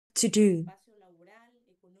to do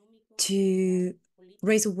to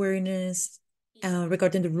raise awareness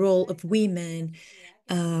regarding the role of women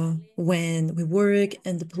when we work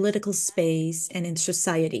in the political space and in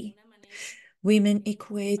society. Women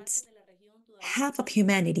equate half of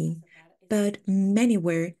humanity, but many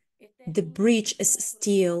where the breach is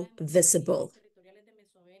still visible.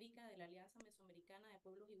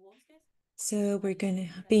 So we're going to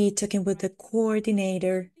be talking with the of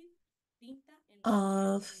coordinator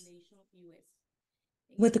of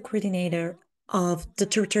the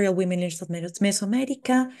Territorial Women Leaders of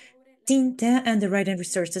Mesoamerica, Tinta, and the Right and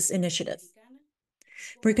Resources Initiative.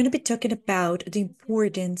 We're going to be talking about the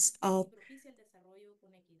importance of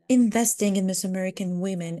investing in Mesoamerican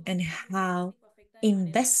women and how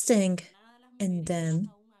investing in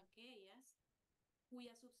them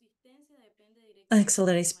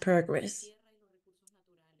accelerates progress.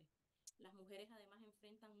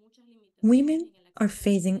 Women are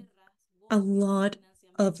facing a lot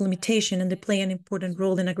of limitation and they play an important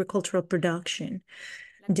role in agricultural production.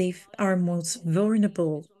 They are most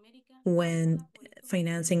vulnerable when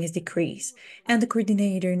financing is decreased. And the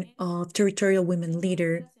coordinator of Territorial Women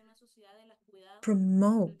Leader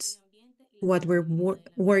promotes what we're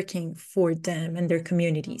working for them and their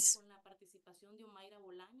communities.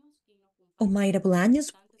 Omaira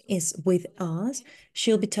Bolaños is with us.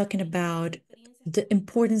 She'll be talking about the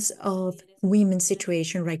importance of women's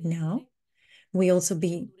situation right now. We also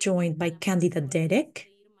be joined by Candida Derek,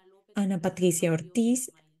 Ana Patricia Ortiz,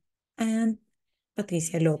 and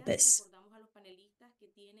Patricia Lopez.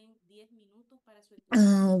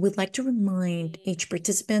 We'd like to remind each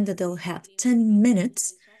participant that they'll have 10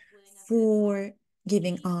 minutes for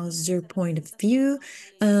giving us their point of view.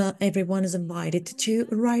 Everyone is invited to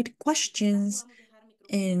write questions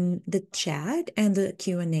in the chat and the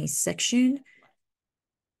Q&A section.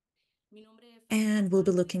 And we'll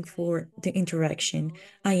be looking for the interaction.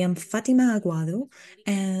 I am Fatima Aguado,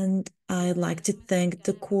 and I'd like to thank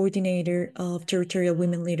the coordinator of Territorial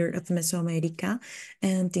Women Leader of Mesoamerica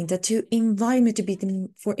and Tinta to invite me to be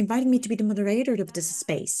for inviting me to be the moderator of this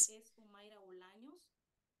space.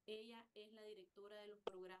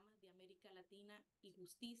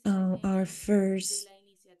 Our first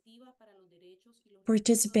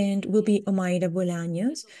participant will be Omaira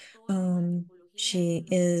Bolaños.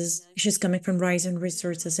 She's coming from Rise and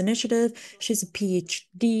Resources Initiative. She's a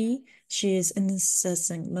PhD. She is an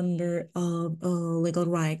assessing member of Legal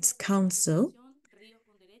Rights Council.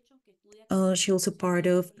 She's also part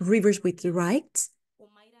of Rivers with Rights.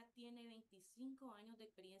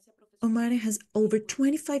 Omaira has over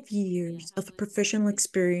 25 years of professional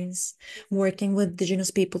experience working with indigenous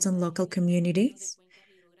peoples and local communities.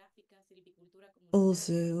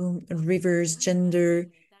 Also, rivers, gender,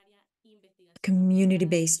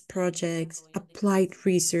 community-based projects, applied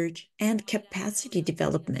research, and capacity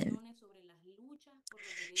development.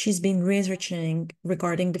 She's been researching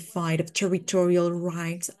regarding the fight of territorial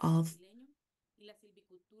rights of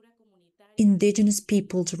indigenous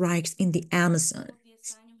peoples' rights in the Amazon.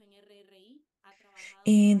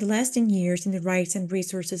 In the last 10 years in the Rights and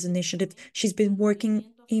Resources Initiative, she's been working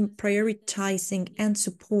in prioritizing and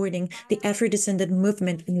supporting the Afro-descendant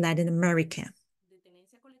movement in Latin America.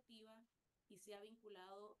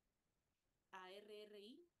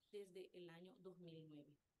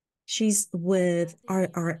 She's with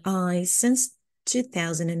RRI since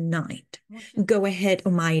 2009. Go ahead,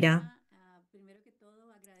 Omaira.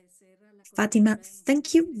 Fatima,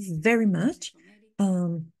 thank you very much.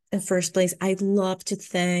 In first place, I'd love to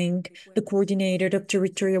thank the coordinator of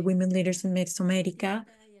Territorial Women Leaders in Mesoamerica.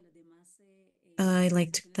 I'd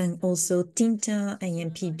like to thank also Tinta,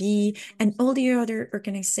 AMPB, and all the other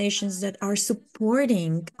organizations that are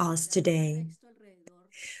supporting us today.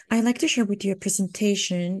 I'd like to share with you a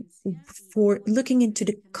presentation for looking into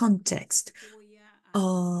the context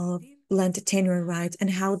of land tenure rights and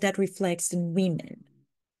how that reflects in women.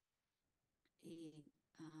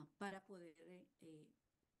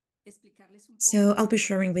 So I'll be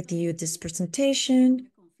sharing with you this presentation.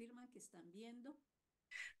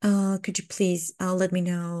 Could you please let me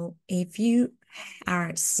know if you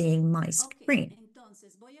are seeing my screen?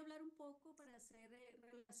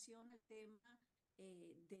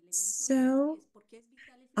 So,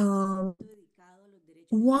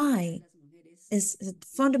 why is it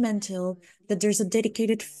fundamental that there's a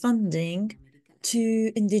dedicated funding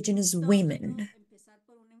to indigenous women?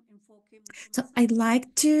 So I'd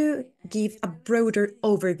like to give a broader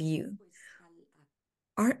overview.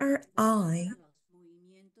 RRI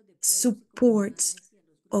supports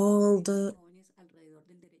all the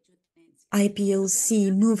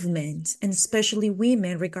IPOC movements, and especially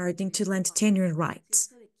women regarding to land tenure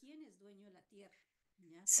rights.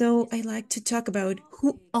 So I like to talk about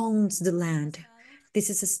who owns the land. This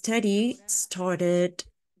is a study started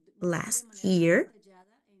last year,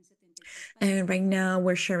 and right now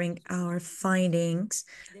we're sharing our findings.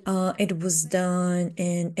 It was done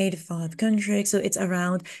in 85 countries, so it's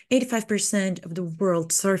around 85% of the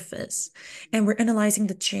world's surface. And we're analyzing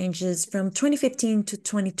the changes from 2015 to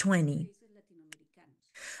 2020.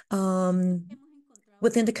 Um,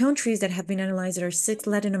 Within the countries that have been analyzed are six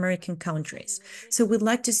Latin American countries. So we'd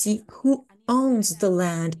like to see who owns the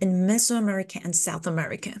land in Mesoamerica and South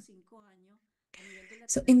America.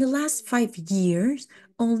 So in the last 5 years,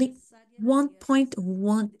 only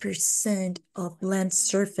 1.1% of land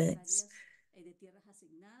surface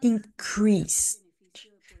increased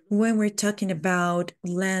when we're talking about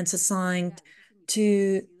lands assigned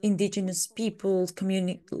to indigenous peoples,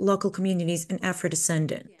 local communities, and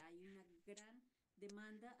Afro-descendant.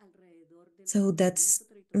 So that's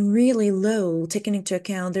really low, taking into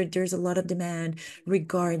account that there's a lot of demand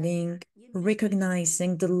regarding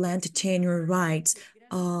recognizing the land tenure rights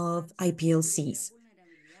of IPLCs.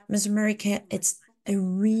 Mesoamerica, it's a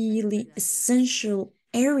really essential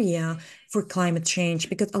area for climate change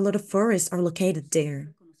because a lot of forests are located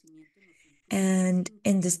there. And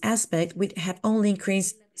in this aspect, we have only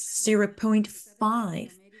increased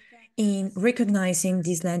 0.5 in recognizing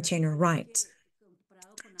these land tenure rights.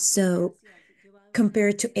 So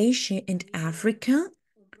compared to Asia and Africa,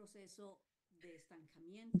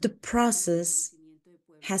 the process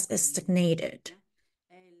has stagnated.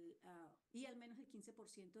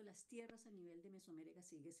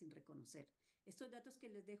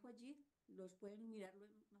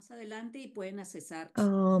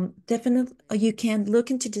 Definitely, you can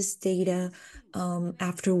look into this data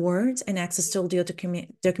afterwards and access all the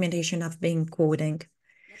documentation I've been quoting.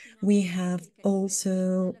 We have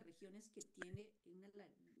also,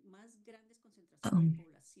 um,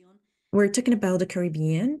 we're talking about the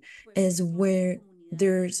Caribbean, is where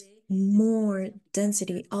there's more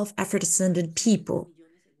density of Afro-descendant people,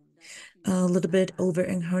 a little bit over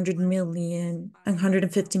 100 million,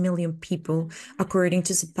 150 million people, according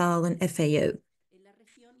to CEPAL and FAO.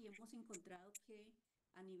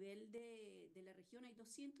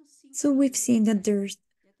 So we've seen that there's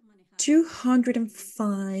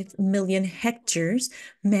 205 million hectares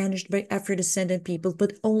managed by Afro-descendant people,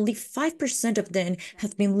 but only 5% of them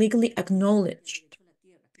have been legally acknowledged.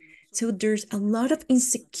 So there's a lot of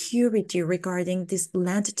insecurity regarding this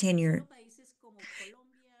land tenure.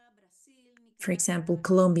 For example,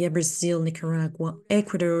 Colombia, Brazil, Nicaragua,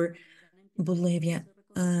 Ecuador, Bolivia,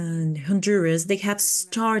 and Honduras, they have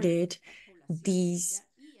started this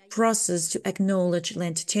process to acknowledge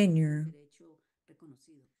land tenure.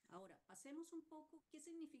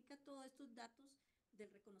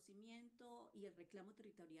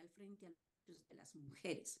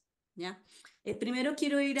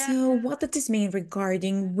 So, what does this mean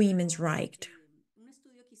regarding women's rights?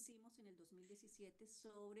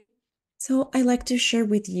 So, I like to share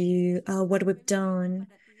with you what we've done,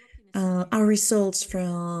 our results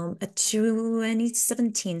from a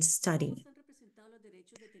 2017 study.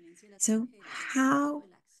 So, how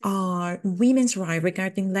are women's rights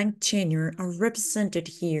regarding land tenure are represented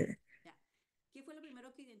here?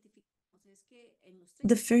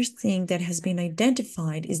 The first thing that has been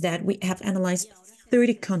identified is that we have analyzed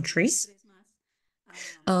 30 countries.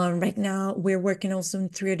 Right now, we're working also in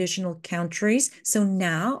 3 additional countries. So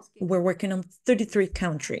now we're working on 33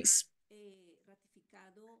 countries.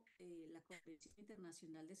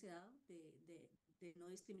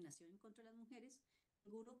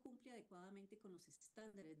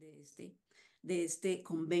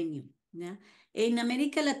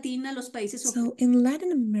 So in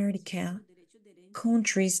Latin America,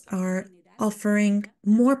 countries are offering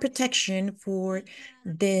more protection for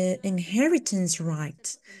the inheritance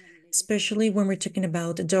rights, especially when we're talking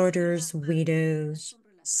about daughters, widows,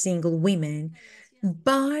 single women.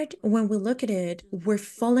 But when we look at it, we're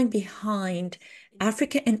falling behind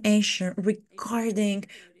Africa and Asia regarding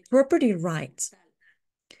property rights.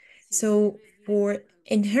 So for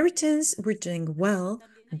inheritance, we're doing well,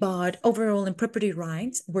 but overall in property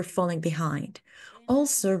rights, we're falling behind.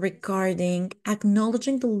 Also, regarding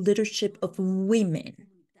acknowledging the leadership of women,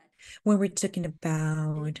 when we're talking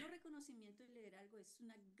about.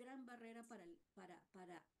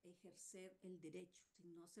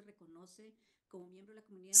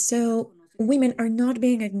 So, women are not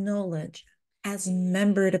being acknowledged as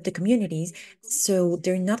members of the communities, so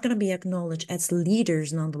they're not going to be acknowledged as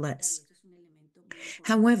leaders nonetheless.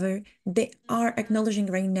 However, they are acknowledging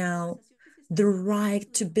right now the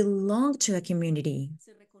right to belong to a community.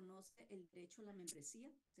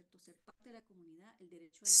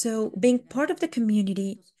 So being part of the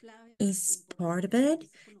community is part of it.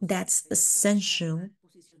 That's essential.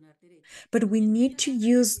 But we need to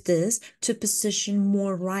use this to position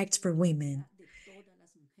more rights for women.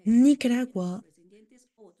 Nicaragua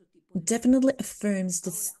definitely affirms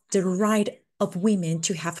this, the right of women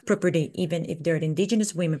to have property, even if they're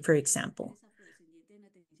indigenous women, for example.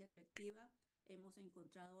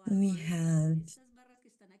 We have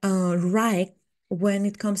right when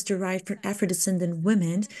it comes to right for Afro-descendant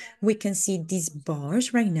women, we can see these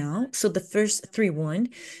bars right now. So the first three one,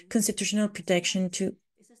 constitutional protection to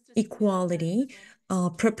equality,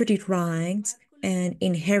 property rights, and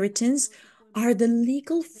inheritance are the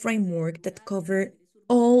legal framework that cover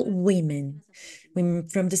all women, women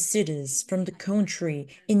from the cities, from the country,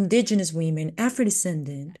 indigenous women,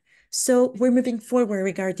 Afro-descendant. So we're moving forward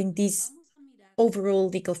regarding this overall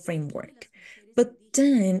legal framework. But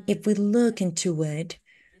then, if we look into it,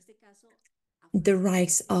 the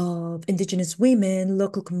rights of indigenous women,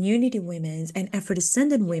 local community women, and Afro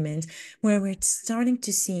descendant women, where we're starting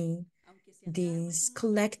to see these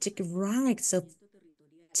collective rights of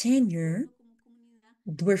tenure,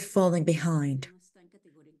 we're falling behind.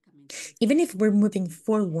 Even if we're moving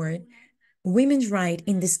forward, women's rights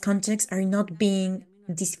in this context are not being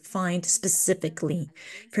defined specifically.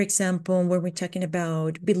 For example, when we're talking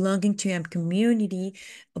about belonging to a community,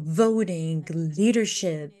 voting,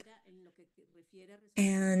 leadership,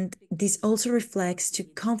 and this also reflects to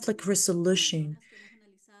conflict resolution.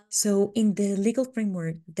 So in the legal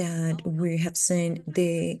framework that we have seen,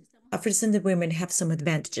 the Afro-descendant women have some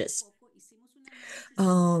advantages.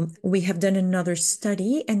 We have done another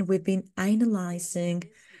study and we've been analyzing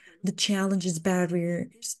the challenges,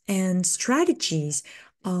 barriers, and strategies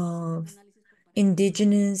of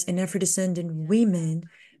indigenous and Afro-descendant women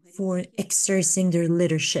for exercising their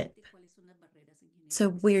leadership. So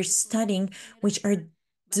we're studying which are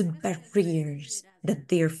the barriers that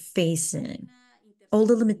they're facing, all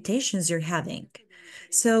the limitations they're having.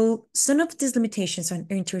 So some of these limitations are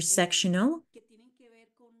intersectional.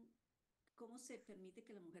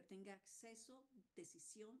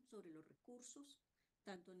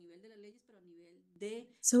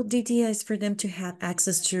 So the idea is for them to have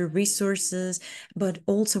access to resources, but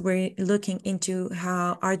also we're looking into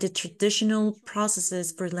how are the traditional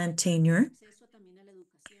processes for land tenure.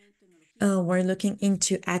 We're looking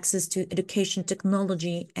into access to education,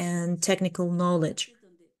 technology, and technical knowledge.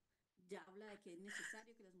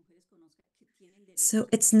 So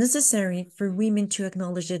it's necessary for women to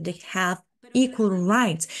acknowledge that they have equal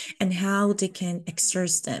rights and how they can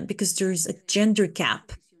exercise them because there's a gender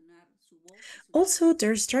gap. Also,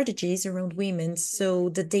 there are strategies around women so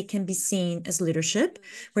that they can be seen as leadership.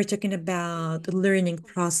 We're talking about learning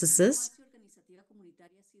processes,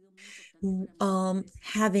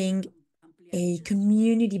 having a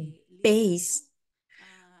community based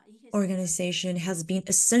organization has been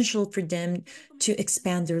essential for them to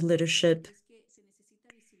expand their leadership.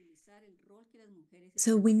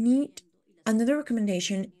 So we need another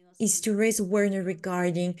recommendation is to raise awareness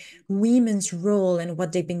regarding women's role and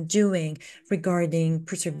what they've been doing regarding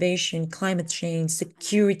preservation, climate change,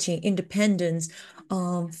 security, independence,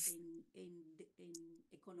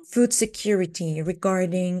 food security,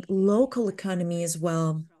 regarding local economy as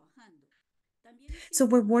well. So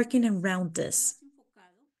we're working around this.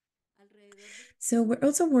 So we're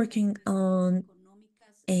also working on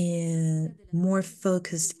a more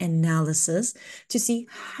focused analysis to see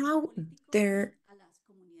how their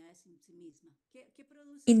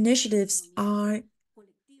initiatives are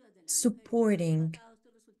supporting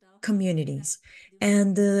communities.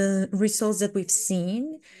 And the results that we've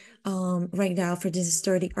seen right now for this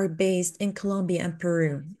study are based in Colombia and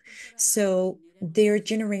Peru. So they're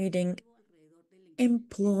generating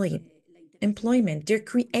employment. They're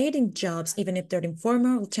creating jobs, even if they're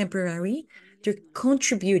informal or temporary. They're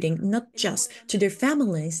contributing not just to their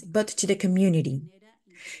families, but to the community.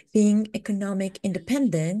 Being economic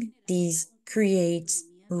independent, this creates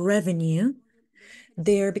revenue.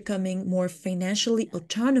 They're becoming more financially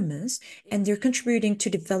autonomous and they're contributing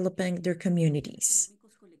to developing their communities.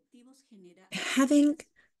 Having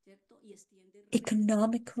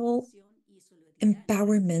economical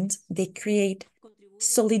empowerment, they create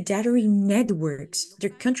solidarity networks. They're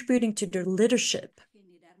contributing to their leadership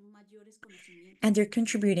and they're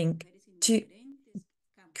contributing to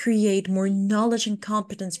create more knowledge and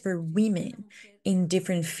competence for women in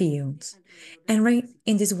different fields. And right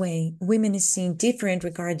in this way, women is seen different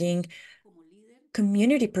regarding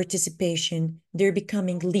community participation. They're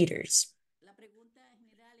becoming leaders.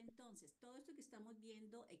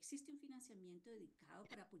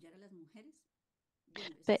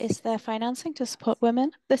 But is there financing to support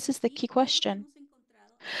women? This is the key question.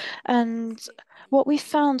 And what we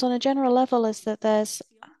found on a general level is that there's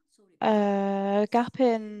a gap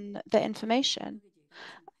in the information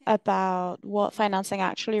about what financing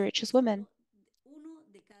actually reaches women.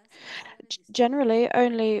 Generally,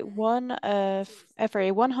 only one of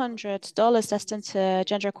every $100 destined to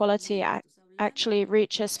gender equality actually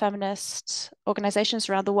reaches feminist organizations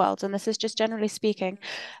around the world. And this is just generally speaking.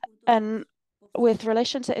 And with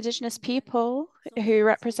relation to indigenous people who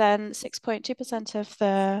represent 6.2% of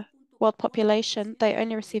the world population, they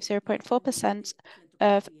only receive 0.4%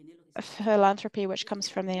 of philanthropy, which comes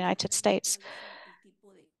from the United States.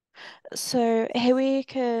 So here we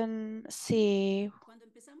can see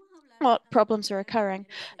what problems are occurring.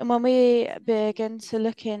 And when we begin to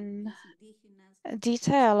look in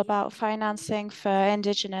detail about financing for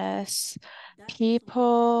indigenous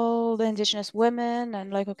people, the indigenous women,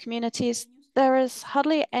 and local communities, there is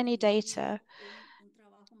hardly any data,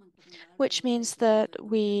 which means that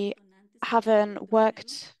we haven't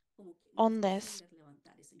worked on this.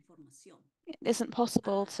 It isn't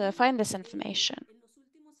possible to find this information.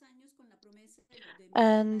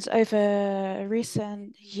 And over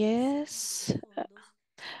recent years,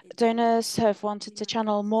 donors have wanted to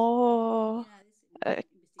channel more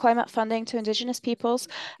climate funding to indigenous peoples,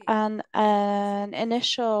 and an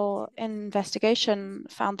initial investigation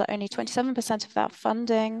found that only 27% of that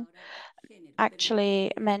funding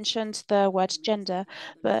actually mentioned the word gender,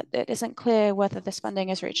 but it isn't clear whether this funding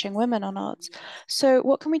is reaching women or not. So,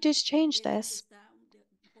 what can we do to change this?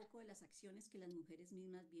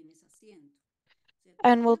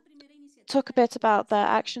 And we'll talk a bit about the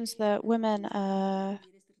actions that women are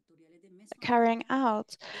carrying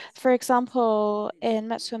out. For example, in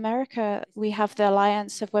Mesoamerica, we have the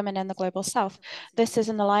Alliance of Women in the Global South. This is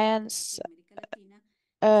an alliance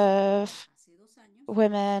of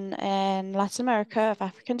women in Latin America of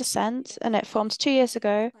African descent, and it formed 2 years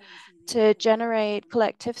ago to generate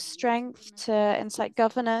collective strength to incite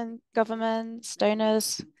governments,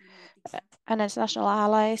 donors, and international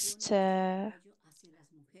allies to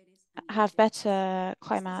have better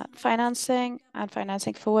climate financing and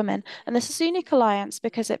financing for women. And this is a unique alliance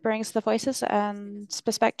because it brings the voices and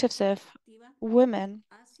perspectives of women.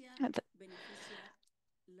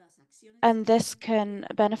 And this can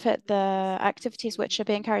benefit the activities which are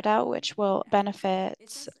being carried out, which will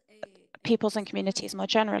benefit peoples and communities more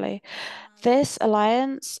generally. This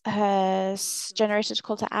alliance has generated a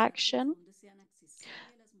call to action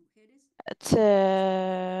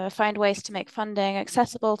to find ways to make funding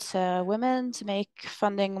accessible to women, to make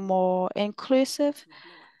funding more inclusive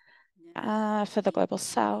for the global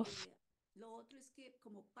south.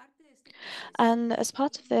 And as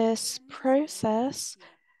part of this process,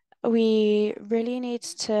 we really need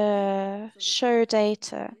to show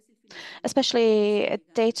data, especially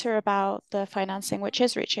data about the financing which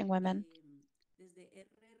is reaching women.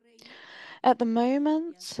 At the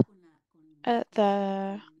moment, at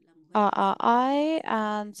the RRI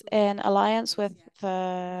and in alliance with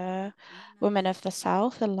the Women of the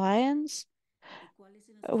South Alliance,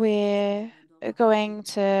 we're going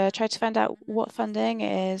to try to find out what funding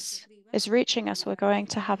is reaching us. We're going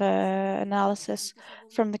to have an analysis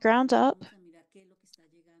from the ground up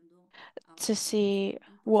to see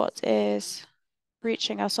what is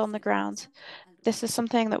reaching us on the ground. This is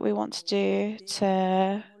something that we want to do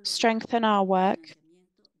to strengthen our work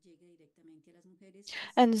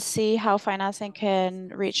and see how financing can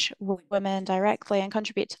reach women directly and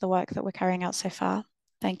contribute to the work that we're carrying out so far.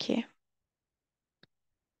 Thank you.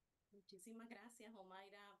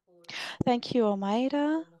 Thank you,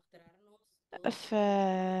 Omaira,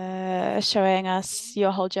 for showing us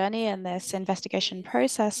your whole journey in this investigation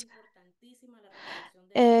process.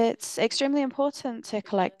 It's extremely important to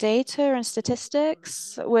collect data and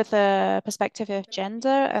statistics with a perspective of gender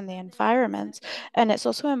and the environment. And it's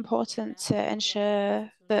also important to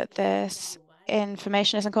ensure that this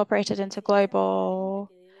information is incorporated into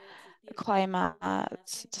global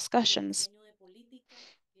climate discussions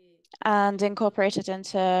and incorporated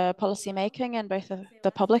into policy making in both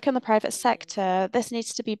the public and the private sector. This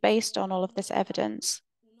needs to be based on all of this evidence.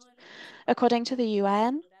 According to the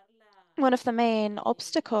UN, one of the main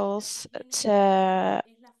obstacles to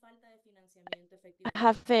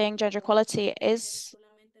having gender equality is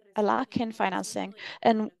a lack in financing,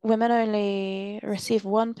 and women only receive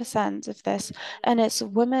 1% of this. And it's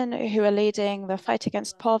women who are leading the fight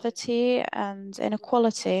against poverty and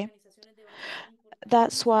inequality.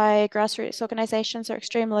 That's why grassroots organizations are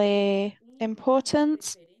extremely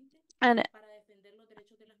important, and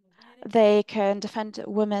they can defend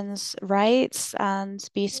women's rights and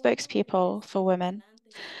be spokespeople for women.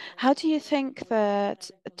 How do you think that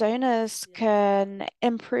donors can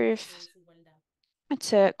improve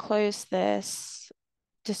to close this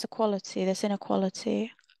disequality, this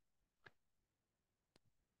inequality?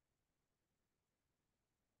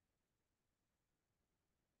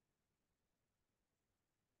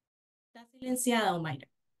 Está silenciada, Omaira.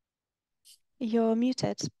 You're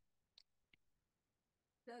muted.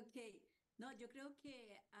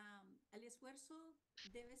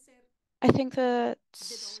 I think that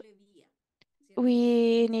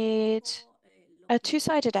we need a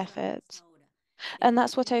two-sided effort, and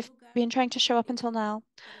that's what I've been trying to show up until now.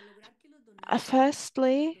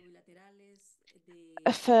 Firstly,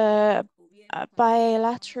 for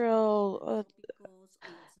bilateral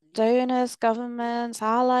donors, governments,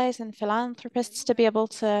 allies, and philanthropists to be able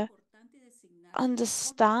to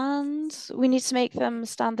understand, we need to make them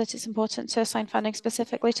understand that it's important to assign funding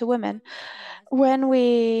specifically to women. When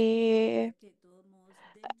we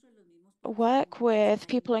work with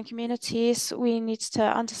people in communities, we need to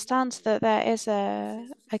understand that there is a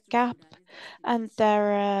gap and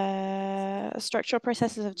there are structural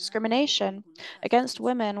processes of discrimination against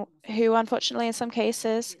women who, unfortunately, in some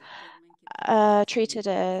cases, are treated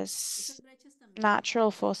as natural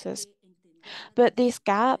forces. But these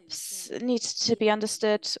gaps need to be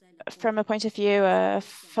understood from a point of view of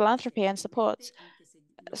philanthropy and support.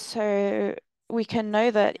 So we can know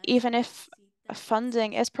that even if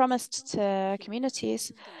funding is promised to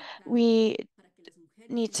communities, we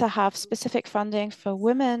need to have specific funding for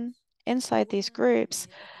women inside these groups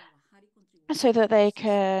so that they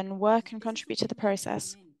can work and contribute to the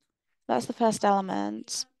process. That's the first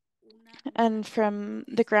element. And from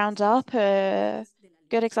the ground up, a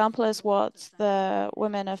good example is what the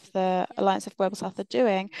women of the Alliance of Global South are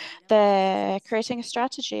doing. They're creating a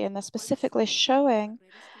strategy and they're specifically showing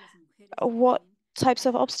what types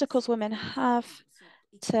of obstacles women have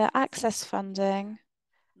to access funding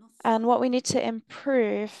and what we need to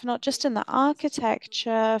improve, not just in the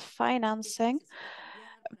architecture, financing,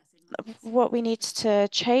 what we need to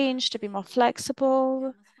change to be more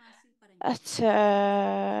flexible, to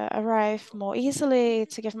arrive more easily,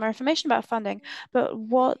 to give more information about funding, but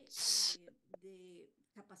what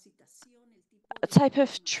type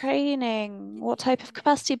of training, what type of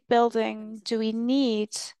capacity building do we need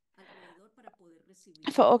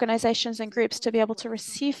for organizations and groups to be able to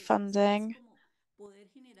receive funding?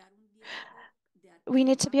 We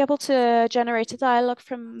need to be able to generate a dialogue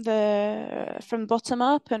from bottom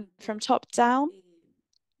up and from top down.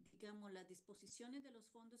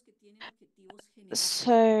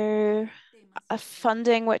 So a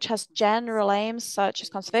funding which has general aims such as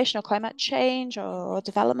conservation or climate change or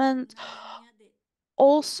development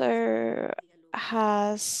also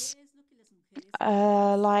has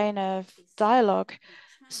a line of dialogue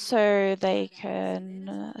so they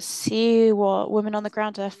can see what women on the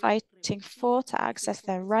ground are fighting for to access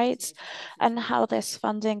their rights and how this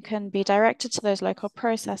funding can be directed to those local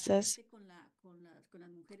processes.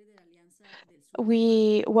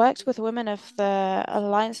 We worked with women of the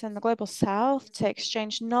Alliance in the Global South to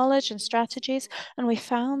exchange knowledge and strategies, and we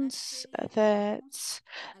found that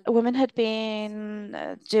women had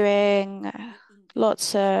been doing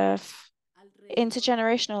lots of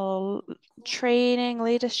intergenerational training,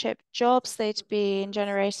 leadership jobs. They'd been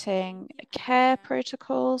generating care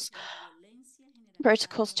protocols,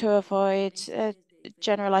 protocols to avoid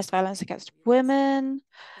generalized violence against women,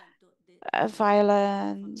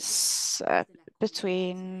 violence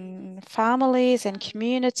between families and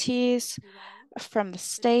communities from the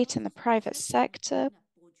state and the private sector.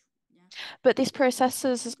 But these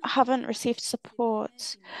processes haven't received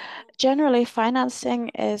support. Generally, financing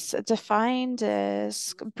is defined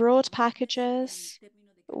as broad packages,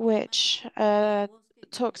 which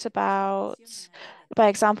talks about, by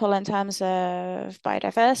example, in terms of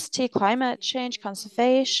biodiversity, climate change,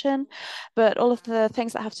 conservation, but all of the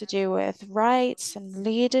things that have to do with rights and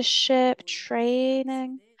leadership,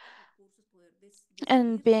 training,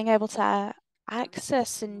 and being able to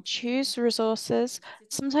access and choose resources.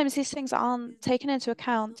 Sometimes these things aren't taken into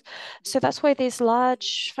account. So that's why these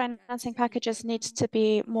large financing packages need to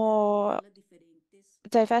be more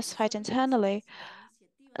diversified internally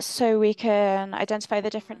so we can identify the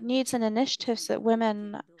different needs and initiatives that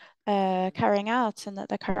women are carrying out and that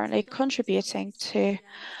they're currently contributing to.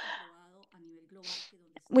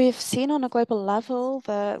 We've seen on a global level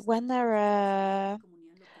that when there are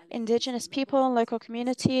indigenous people and local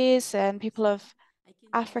communities and people of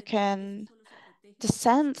African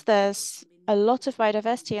descent, there's a lot of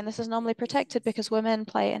biodiversity, and this is normally protected because women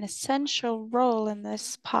play an essential role in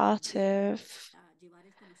this part of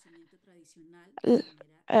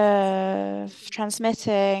of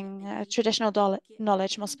transmitting traditional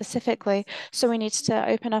knowledge more specifically. So we need to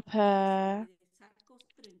open up a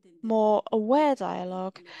more aware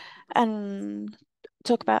dialogue and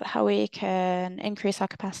talk about how we can increase our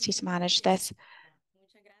capacity to manage this.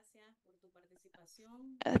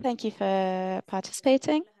 Thank you for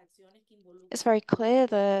participating. It's very clear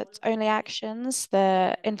that only actions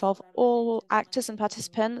that involve all actors and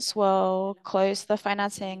participants will close the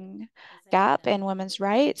financing gap in women's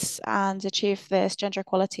rights and achieve this gender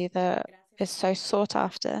equality that is so sought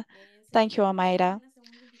after. Thank you, Almeida.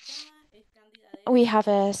 We have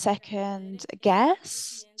a second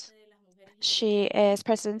guest. She is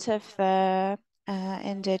president of the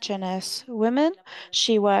Indigenous Women.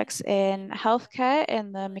 She works in healthcare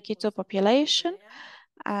in the Miquito population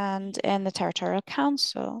and in the Territorial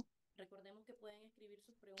Council.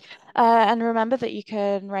 And remember that you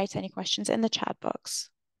can write any questions in the chat box.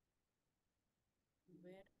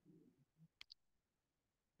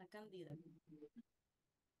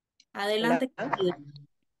 Hola.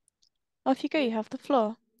 Off you go, you have the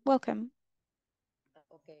floor. Welcome.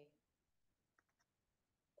 Ok.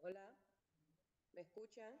 Hola, ¿me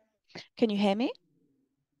escuchan? Can you hear me?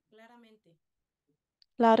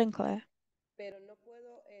 Loud and clear. Pero no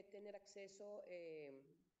puedo tener acceso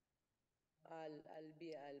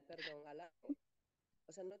perdón, al audio.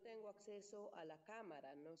 O sea, no tengo acceso a la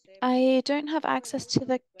cámara, no sé. I don't have ¿Sí me access to escuchan?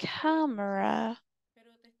 the No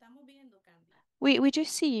entiendo cómo es eso. camera. We do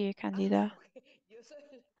see you, Ah, Candida. ok. Yo soy la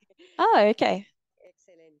que... Oh, okay.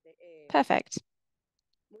 Excelente. Perfect.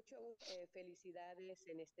 Felicidades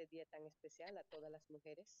en este día tan especial a todas las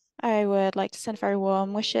mujeres. I would like to send very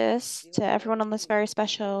warm wishes to everyone on this very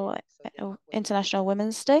special International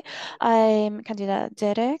Women's Day. I'm Candida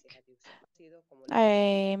Derek.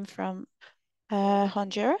 I'm from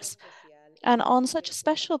Honduras. And on such a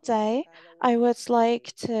special day, I would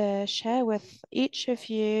like to share with each of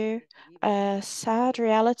you a sad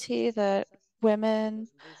reality that women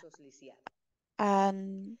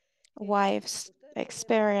and wives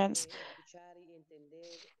experience.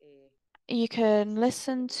 You can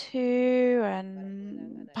listen to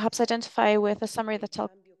and perhaps identify with a summary that I'll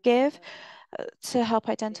give to help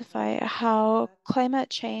identify how climate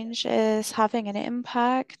change is having an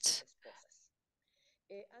impact.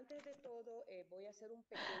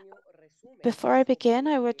 Before I begin,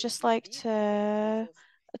 I would just like to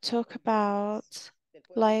talk about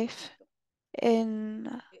life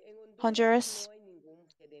in Honduras.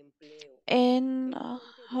 In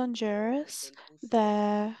Honduras,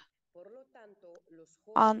 there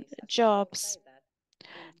aren't jobs.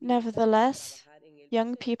 Nevertheless,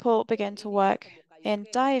 young people begin to work in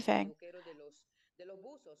diving.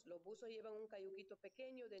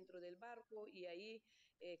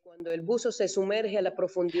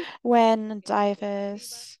 When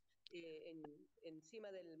divers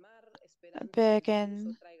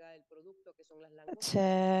begin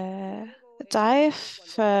to dive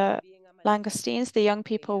for langoustines, the young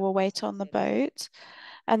people will wait on the boat.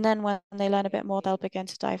 And then when they learn a bit more, they'll begin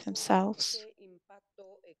to dive themselves.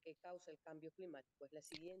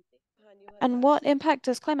 And what impact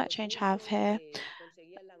does climate change have here?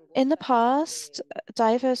 In the past,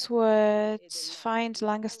 divers would find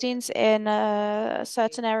langoustines in a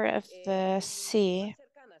certain area of the sea,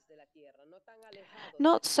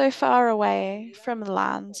 not so far away from the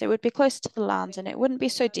land. It would be close to the land and it wouldn't be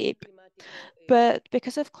so deep. But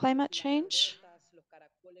because of climate change,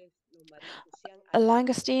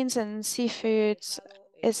 langoustines and seafoods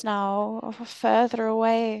is now further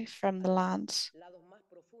away from the land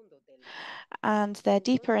and they're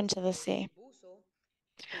deeper into the sea.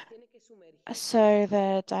 So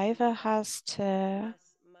the diver has to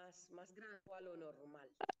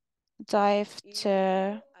dive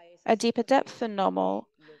to a deeper depth than normal.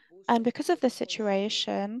 And because of the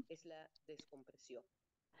situation,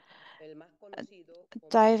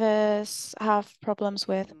 divers have problems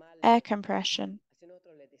with air compression.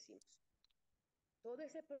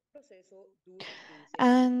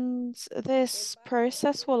 And this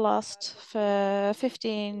process will last for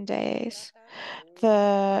 15 days.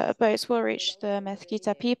 The boats will reach the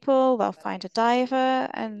Mezquita people, they'll find a diver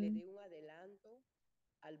and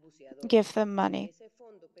give them money.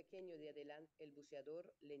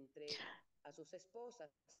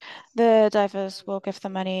 The divers will give the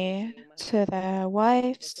money to their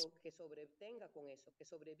wives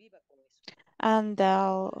and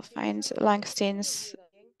they'll find langoustines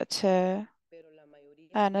to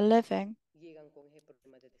earn a living.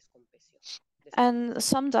 And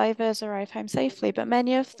some divers arrive home safely, but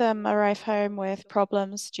many of them arrive home with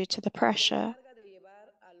problems due to the pressure.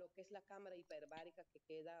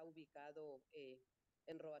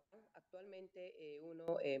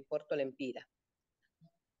 uno en Puerto Lempira,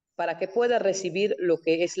 para que pueda recibir lo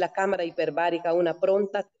que es la cámara hiperbárica,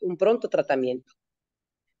 un pronto tratamiento.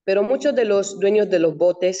 Pero muchos de los dueños de los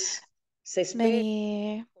botes se esperan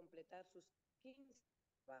Many completar sus 15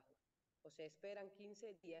 trabajos, o se esperan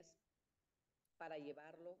 15 días para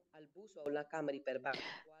llevarlo al buzo o la cámara hiperbárica,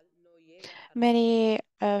 cual no llega a many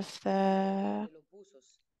of de los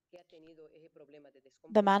buzos que ha tenido ese problema de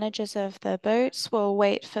the managers of the boats will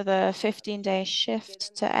wait for the 15-day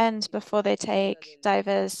shift to end before they take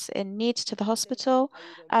divers in need to the hospital.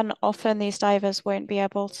 And often these divers won't be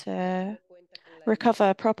able to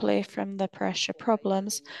recover properly from the pressure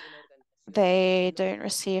problems. They don't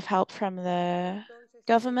receive help from the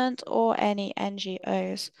government or any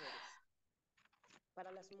NGOs.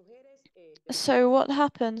 So what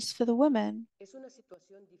happens for the women?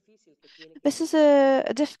 This is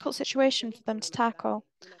a difficult situation for them to tackle.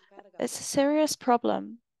 It's a serious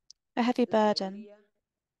problem, a heavy burden,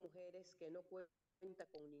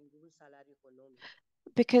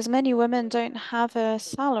 because many women don't have a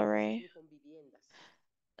salary.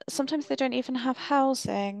 Sometimes they don't even have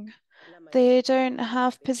housing. They don't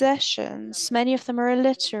have possessions. Many of them are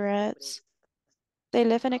illiterate. They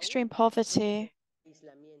live in extreme poverty.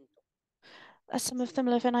 Some of them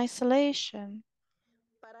live in isolation.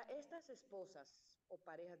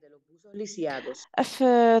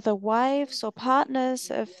 For the wives or partners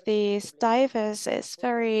of these divers, it's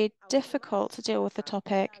very difficult to deal with the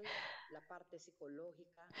topic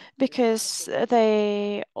because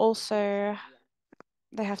they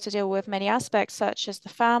have to deal with many aspects such as the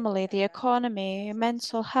family, the economy,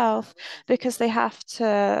 mental health, because they have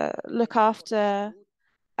to look after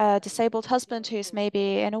a disabled husband who's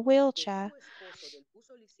maybe in a wheelchair.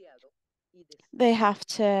 They have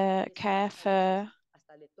to care for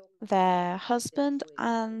their husband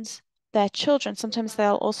and their children. Sometimes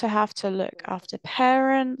they'll also have to look after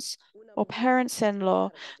parents or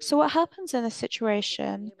parents-in-law. So what happens in this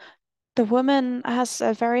situation? The woman has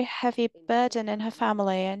a very heavy burden in her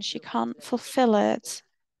family and she can't fulfill it.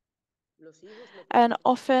 And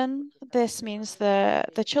often this means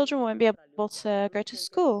the children won't be able to go to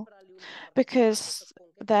school because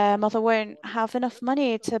their mother won't have enough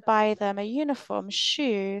money to buy them a uniform,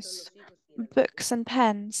 shoes, books, and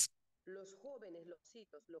pens.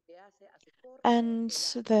 And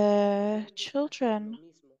the children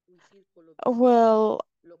will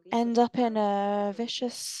end up in a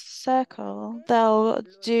vicious circle. They'll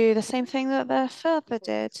do the same thing that their father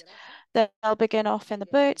did. They'll begin off in the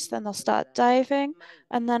boats, then they'll start diving,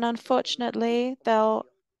 and then unfortunately, they'll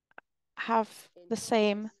have the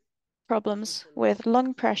same problems with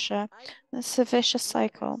lung pressure. It's a vicious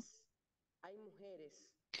cycle.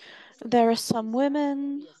 There are some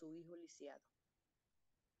women,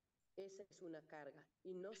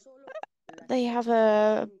 they have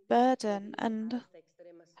a burden, and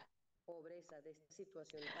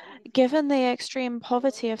given the extreme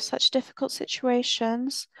poverty of such difficult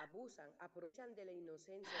situations,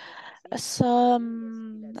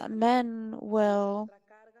 some men will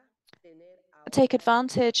take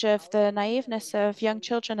advantage of the naiveness of young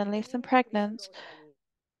children and leave them pregnant.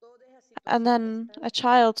 And then a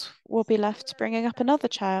child will be left bringing up another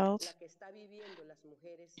child.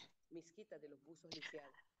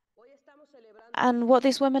 And what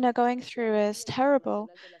these women are going through is terrible.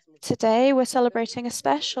 Today, we're celebrating a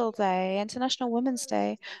special day, International Women's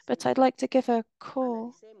Day, but I'd like to give a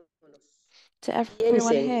call to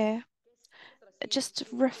everyone here. Just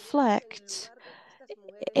reflect.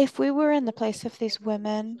 If we were in the place of these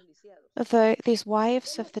women, these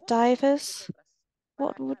wives of the divers,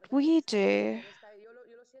 what would we do?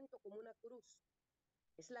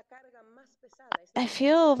 I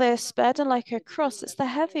feel this burden like a cross. It's the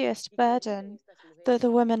heaviest burden that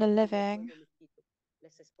the women are living.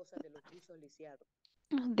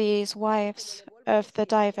 These wives of the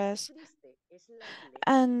divers.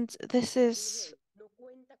 And this is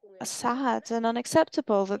sad and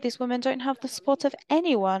unacceptable that these women don't have the support of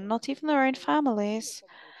anyone, not even their own families,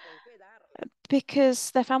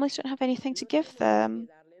 because their families don't have anything to give them.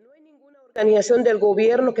 There's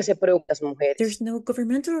no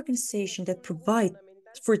governmental organization that provides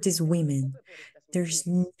for these women. There's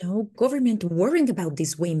no government worrying about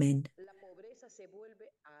these women.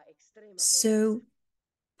 So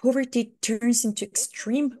poverty turns into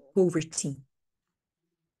extreme poverty.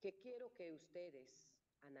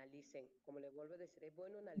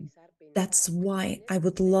 That's why I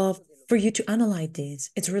would love for you to analyze this.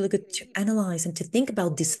 It's really good to analyze and to think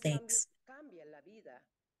about these things.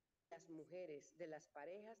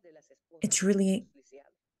 It's really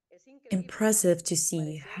impressive to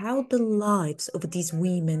see how the lives of these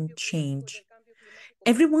women change.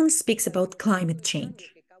 Everyone speaks about climate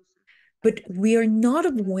change, but we are not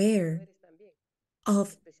aware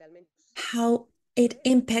of how it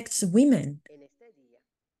impacts women,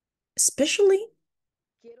 especially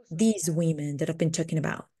these women that I've been talking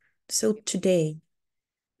about. So today,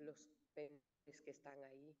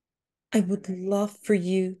 I would love for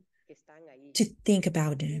you to think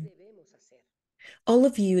about them. All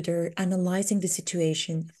of you that are analyzing the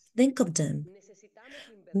situation, think of them.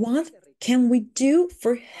 What can we do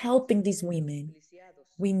for helping these women?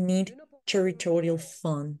 We need territorial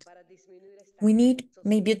fund. We need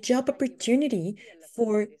maybe a job opportunity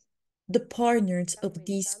for the partners of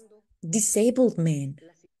these disabled men.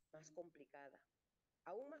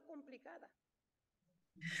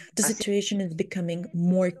 The situation is becoming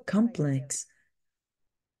more complex.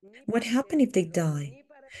 What happens if they die?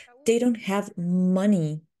 They don't have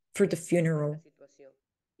money for the funeral.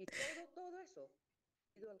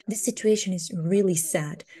 This situation is really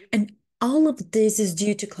sad. And all of this is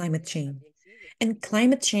due to climate change. And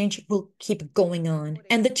climate change will keep going on,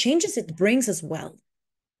 and the changes it brings as well.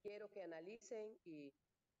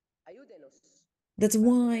 That's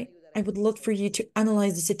why I would love for you to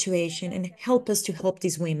analyze the situation and help us to help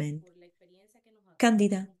these women.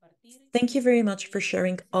 Candida, thank you very much for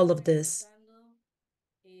sharing all of this.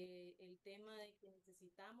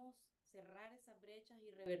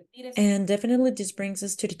 And definitely, this brings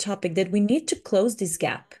us to the topic that we need to close this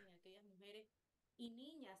gap.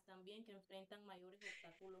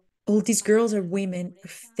 All these girls or women are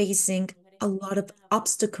facing a lot of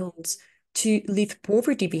obstacles to leave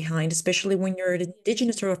poverty behind, especially when you're an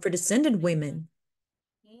indigenous or Afro-descendant women.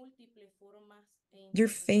 You're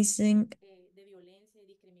facing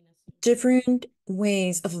different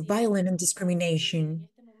ways of violence and discrimination.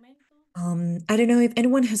 I don't know if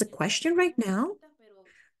anyone has a question right now.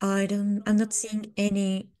 I'm not seeing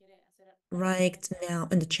any right now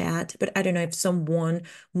in the chat, but I don't know if someone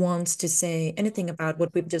wants to say anything about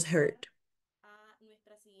what we've just heard.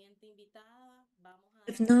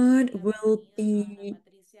 If not, we'll be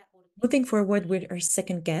moving forward with our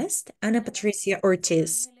second guest, Ana Patricia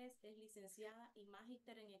Ortiz.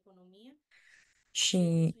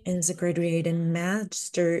 She is a graduate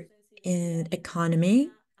master in economy.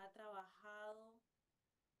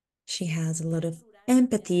 She has a lot of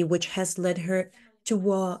empathy, which has led her to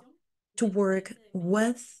work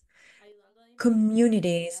with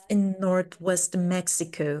communities in Northwest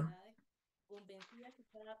Mexico.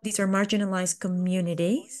 These are marginalized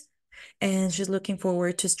communities, and she's looking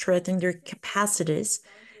forward to strengthen their capacities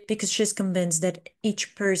because she's convinced that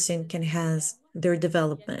each person can has their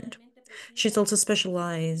development. She's also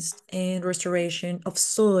specialized in restoration of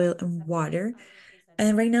soil and water,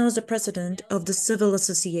 and right now is the president of the Civil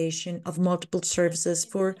Association of Multiple Services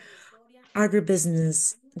for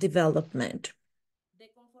Agribusiness Development.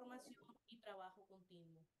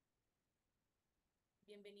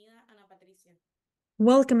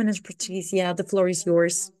 Welcome, Ana Patricia. The floor is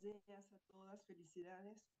yours.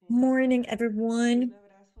 Morning, everyone.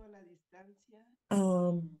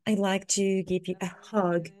 I'd like to give you a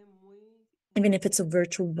hug, even if it's a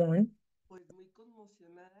virtual one.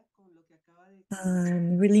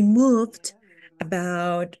 I'm really moved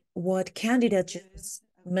about what Candida just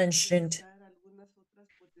mentioned.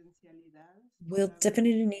 We'll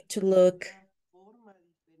definitely need to look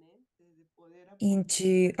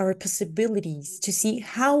into our possibilities to see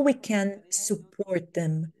how we can support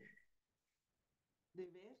them.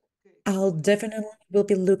 I'll definitely will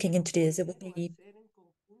be looking into this. It will be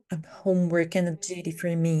a homework and a duty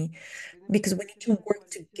for me because we need to work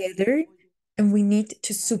together and we need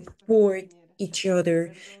to support each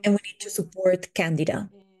other and we need to support Candida.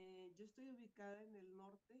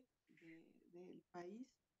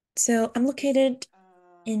 So I'm located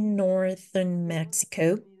in northern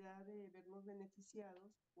Mexico.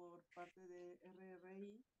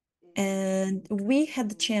 And we had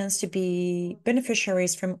the chance to be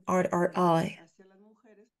beneficiaries from RRI.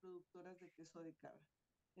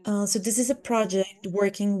 So this is a project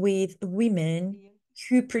working with women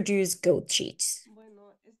who produce goat cheese.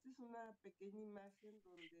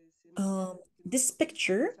 This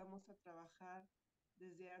picture,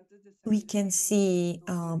 we can see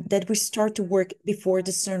that we start to work before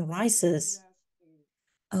the sun rises.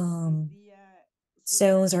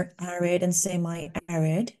 Zones are arid and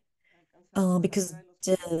semi-arid because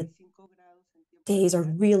the days are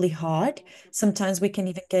really hot. Sometimes we can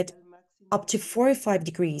even get up to 45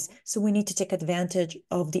 degrees. So we need to take advantage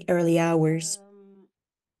of the early hours.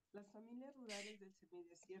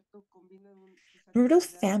 Rural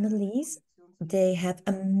families they have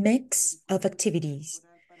a mix of activities.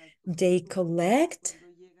 They collect,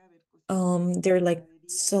 they're like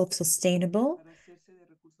self-sustainable,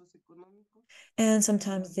 and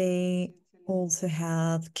sometimes they also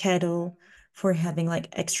have cattle for having like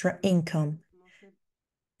extra income.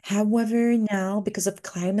 However, now because of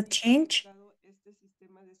climate change,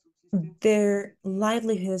 their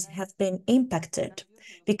livelihoods have been impacted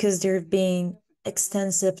because there have been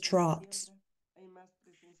extensive droughts.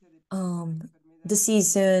 Um, the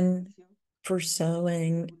season for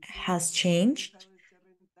sowing has changed.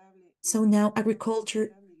 So now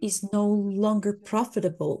agriculture is no longer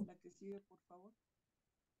profitable.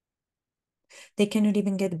 They cannot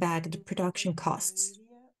even get back the production costs.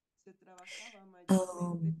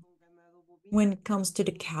 Um, when it comes to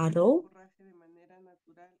the cattle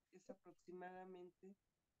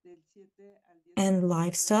and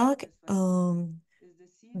livestock,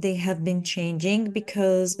 they have been changing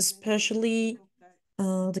because especially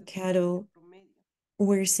the cattle,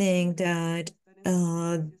 we're saying that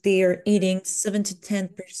they are eating 7 to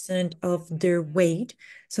 10% of their weight,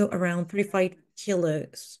 so around 35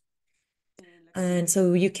 kilos. And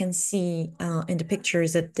so you can see in the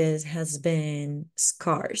pictures that this has been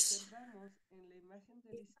scarce.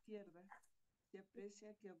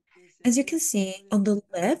 As you can see on the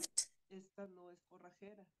left,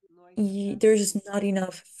 there's not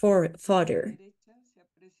enough for fodder.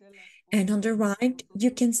 And on the right, you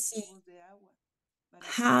can see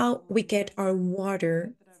how we get our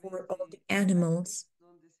water for all the animals.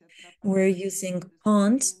 We're using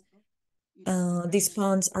ponds. These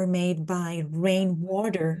ponds are made by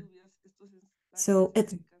rainwater. So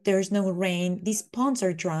if there's no rain, these ponds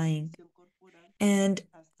are drying and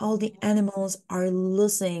all the animals are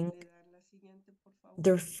losing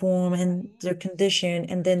their form and their condition,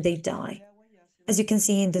 and then they die. As you can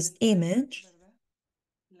see in this image,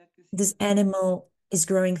 this animal is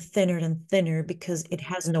growing thinner and thinner because it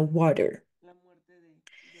has no water.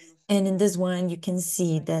 And in this one, you can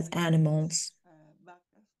see that animals.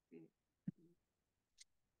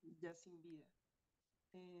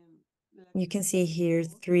 You can see here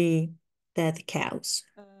 3 dead cows.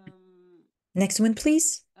 Next one,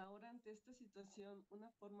 please.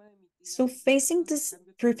 So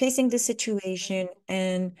for facing this situation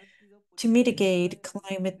and to mitigate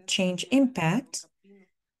climate change impact,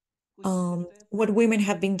 what women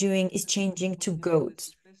have been doing is changing to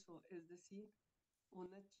goats.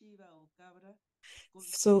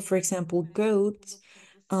 So, for example, goats,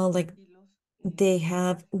 like they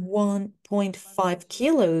have 1.5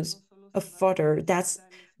 kilos of fodder. That's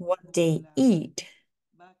what they eat.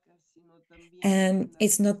 And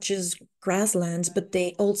it's not just grasslands, but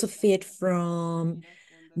they also feed from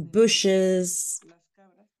bushes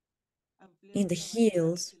in the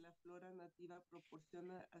hills.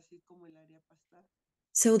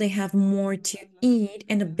 So they have more to eat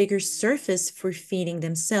and a bigger surface for feeding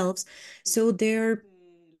themselves. So they're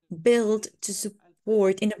built to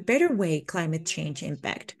support in a better way climate change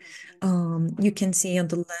impact. You can see on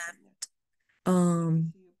the left,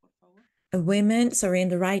 a woman, sorry, on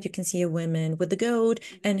the right, you can see a woman with the goat,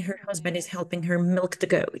 and her husband is helping her milk the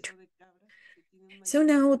goat. So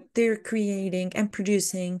now they're creating and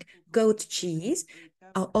producing goat cheese,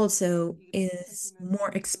 also is more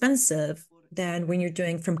expensive than when you're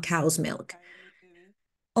doing from cow's milk.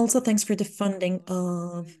 Also, thanks for the funding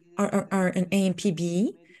of RRR and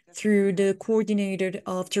AMPB through the Coordinator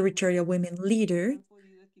of Territorial Women Leader,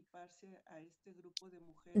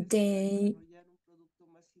 they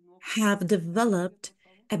have developed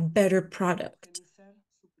a better product.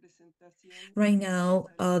 Right now,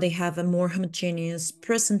 they have a more homogeneous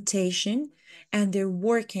presentation and they're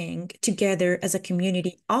working together as a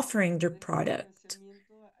community offering their product.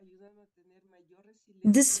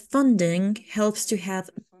 This funding helps to have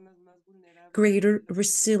greater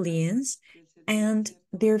resilience and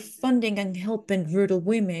they're funding and helping rural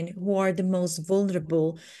women who are the most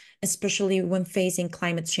vulnerable, especially when facing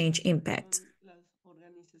climate change impact.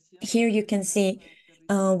 Here you can see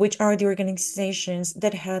which are the organizations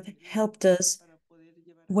that have helped us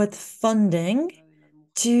with funding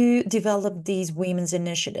to develop these women's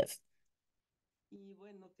initiative.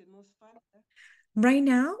 Right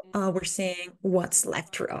now, we're saying what's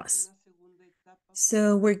left for us.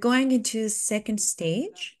 So we're going into second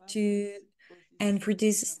stage and for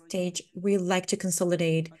this stage, we like to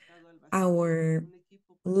consolidate our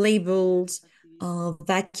labels,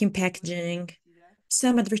 vacuum packaging,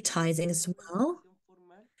 some advertising as well,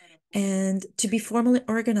 and to be formally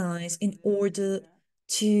organized in order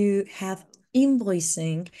to have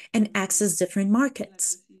invoicing and access different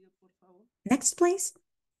markets. Next, please.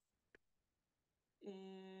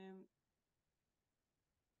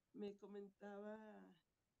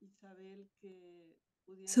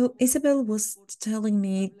 So Isabel was telling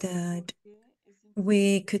me that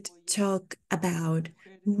we could talk about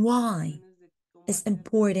why it's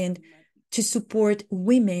important to support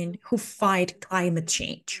women who fight climate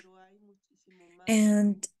change.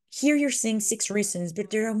 And here you're seeing 6 reasons, but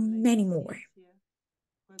there are many more.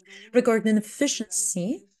 Regarding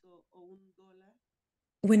efficiency,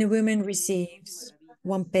 when a woman receives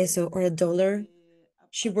 1 peso or a dollar,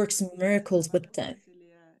 she works miracles with them.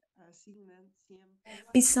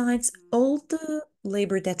 Besides all the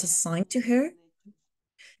labor that's assigned to her,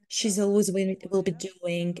 she's always will be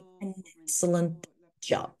doing an excellent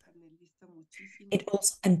job. It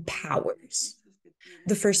also empowers.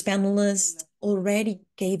 The first panelist already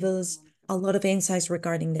gave us a lot of insights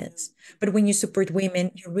regarding this. But when you support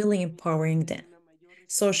women, you're really empowering them.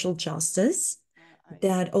 Social justice,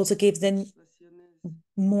 that also gives them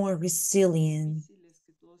more resilience.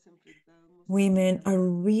 Women are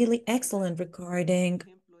really excellent regarding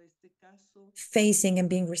facing and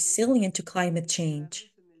being resilient to climate change.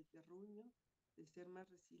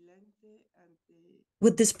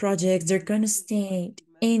 With this project, they're going to stay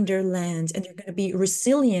in their lands and they're going to be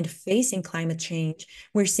resilient facing climate change.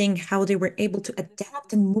 We're seeing how they were able to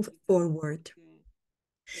adapt and move forward.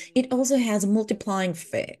 It also has a multiplying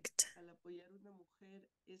effect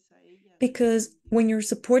because when you're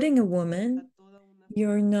supporting a woman,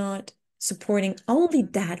 you're not supporting only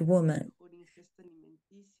that woman.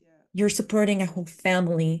 You're supporting a whole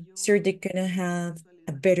family. So they're going to have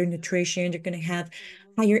a better nutrition, they're going to have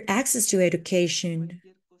higher access to education.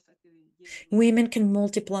 Women can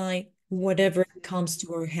multiply whatever comes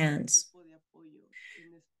to our hands.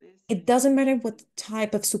 It doesn't matter what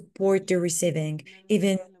type of support they're receiving,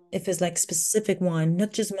 even if it's like specific one,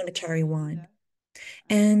 not just monetary one.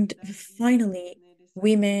 And finally,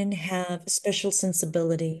 women have special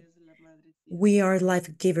sensibility. We are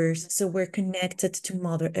life givers, so we're connected to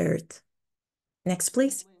Mother Earth. Next,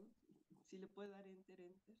 please.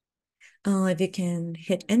 If you can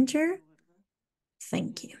hit enter.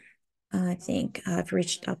 Thank you. I think I've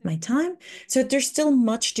reached up my time. So there's still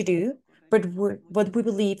much to do, but what we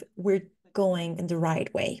believe we're going in the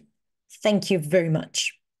right way. Thank you very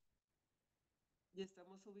much.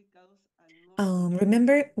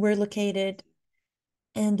 Remember, we're located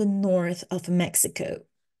in the north of Mexico.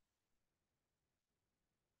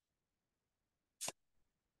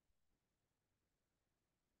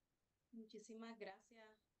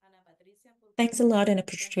 Thanks a lot, Ana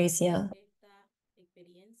Patricia.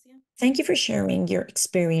 Thank you for sharing your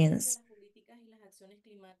experience.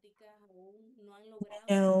 We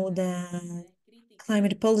know that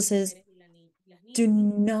climate policies do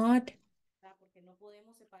not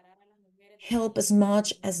help as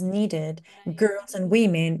much as needed girls and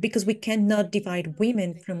women because we cannot divide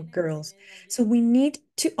women from girls. So we need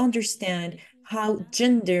to understand how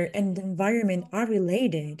gender and the environment are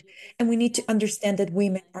related. And we need to understand that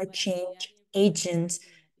women are change agents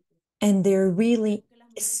and they're really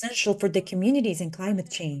essential for the communities and climate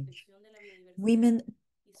change. Women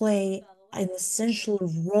play an essential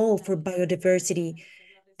role for biodiversity.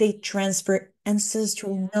 They transfer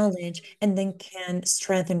ancestral knowledge and then can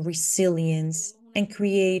strengthen resilience and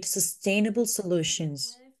create sustainable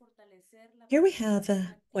solutions. Here we have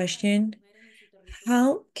a question.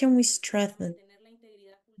 How can we strengthen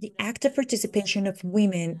the active participation of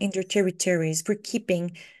women in their territories for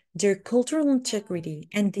keeping their cultural integrity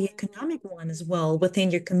and the economic one as well within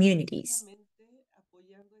their communities?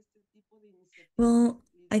 Well,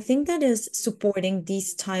 I think that is supporting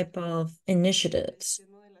these type of initiatives.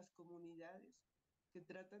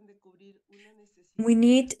 We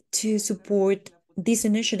need to support these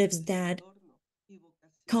initiatives that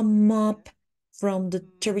come up from the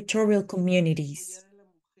territorial communities.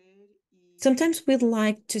 Sometimes we'd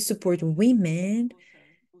like to support women,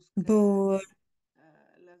 but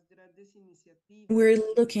we're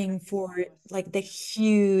looking for like the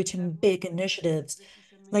huge and big initiatives,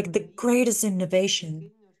 like the greatest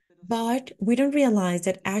innovation. But we don't realize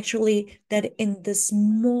that actually that in the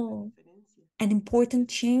small and important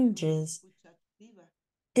changes,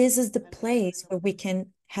 this is the place where we can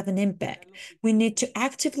have an impact. We need to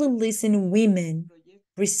actively listen to women,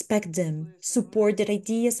 respect them, support their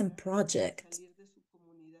ideas and projects,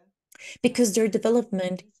 because their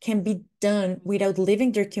development can be done without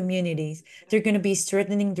leaving their communities. They're going to be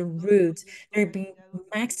strengthening their roots, they're being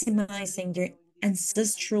maximizing their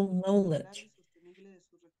ancestral knowledge.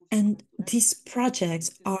 And these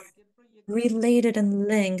projects are related and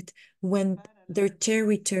linked with their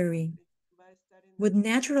territory, with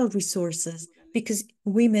natural resources, because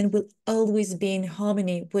women will always be in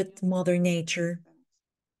harmony with Mother Nature.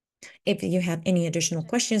 If you have any additional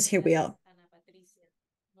questions, here we are.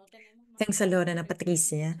 Thanks a lot, Ana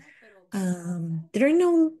Patricia. There are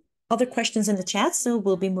no other questions in the chat, so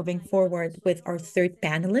we'll be moving forward with our third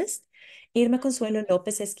panelist, Irma Consuelo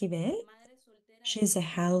Lopez Esquivel. She's a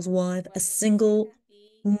housewife, a single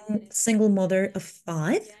mother of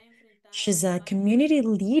five. She's a community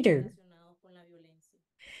leader,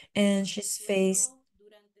 and she's faced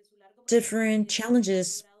different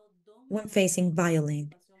challenges when facing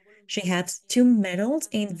violence. She has 2 medals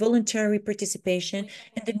in voluntary participation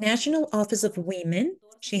in the National Office of Women.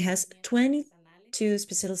 She has 22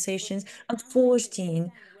 specializations and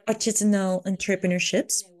 14 artisanal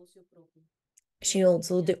entrepreneurships. She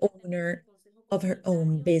also the owner of her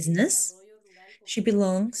own business. She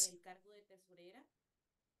belongs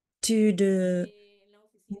to the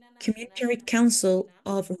Community Council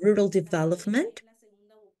of Rural Development.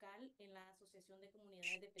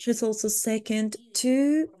 She's also second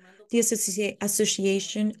to the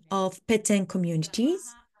Association of Petén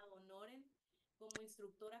Communities.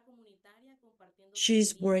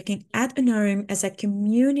 She's working at UNARM as a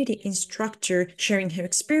community instructor, sharing her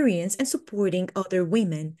experience and supporting other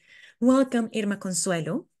women. Welcome, Irma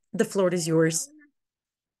Consuelo. The floor is yours.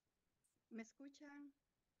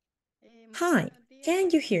 Hi,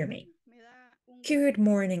 can you hear me? Good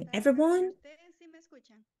morning, everyone.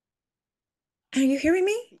 Are you hearing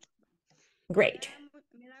me? Great.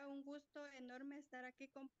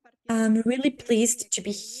 I'm really pleased to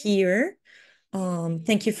be here.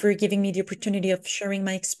 Thank you for giving me the opportunity of sharing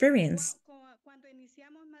my experience.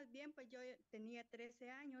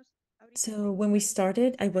 So when we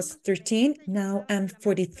started, I was 13. Now I'm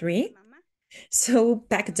 43. So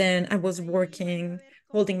back then I was working,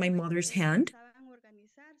 holding my mother's hand.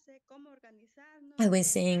 I was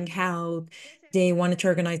seeing how they wanted to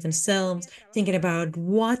organize themselves, thinking about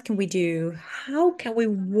what can we do? How can we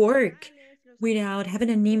work without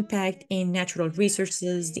having an impact in natural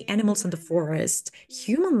resources, the animals in the forest,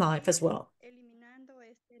 human life as well,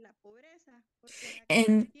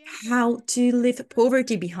 and how to leave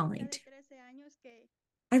poverty behind.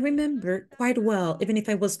 I remember quite well, even if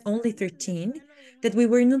I was only 13, that we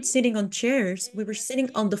were not sitting on chairs, we were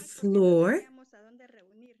sitting on the floor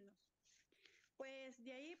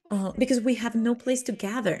because we have no place to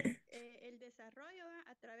gather.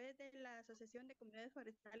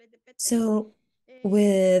 So,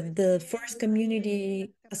 with the Forest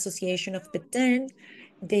Community Association of Petén,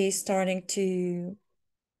 they starting to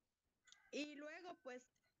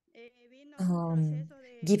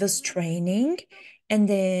give us training, and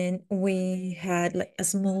then we had like a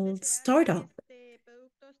small startup.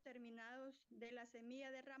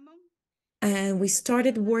 And we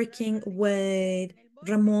started working with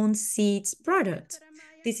Ramon Seeds product.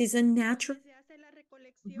 This is a natural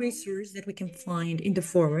resource that we can find in the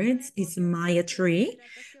forest. It's a Maya tree.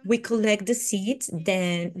 We collect the seeds,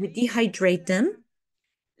 then we dehydrate them,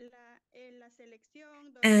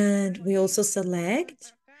 and we also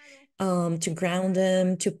select to ground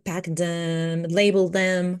them, to pack them, label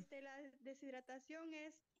them.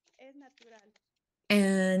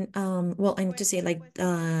 And well, I need to say like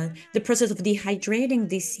the process of dehydrating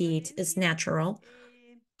these seeds is natural.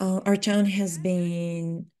 Our town has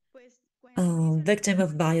been victim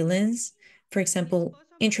of violence, for example,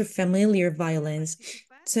 intrafamiliar violence.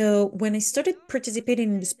 So when I started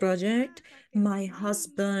participating in this project, my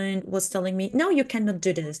husband was telling me, no, you cannot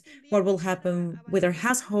do this. What will happen with our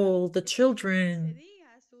household, the children?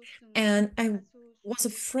 And I was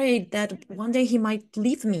afraid that one day he might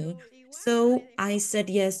leave me. So I said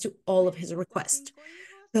yes to all of his requests.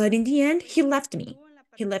 But in the end, he left me.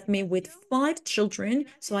 He left me with 5 children,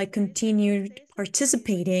 so I continued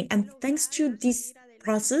participating. And thanks to this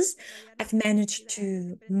process, I've managed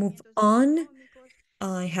to move on.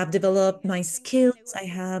 I have developed my skills. I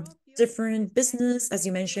have different business. As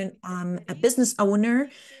you mentioned, I'm a business owner.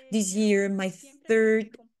 This year, my third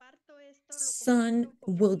son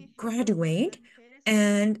will graduate.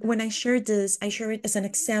 And when I share this, I share it as an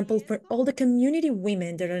example for all the community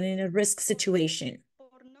women that are in a risk situation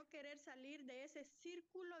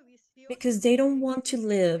because they don't want to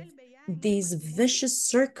live this vicious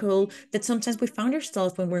circle that sometimes we find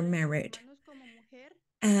ourselves when we're married.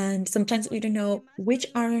 And sometimes we don't know which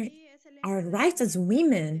are our rights as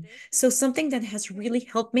women. So something that has really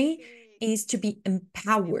helped me is to be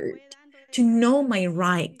empowered, to know my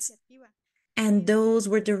rights. And those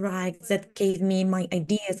were the rights that gave me my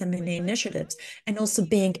ideas and my initiatives, and also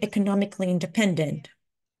being economically independent.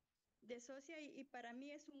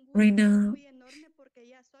 Right now,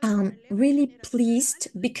 I'm really pleased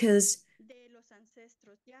because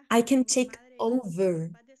I can take over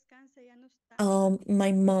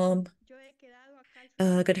my mom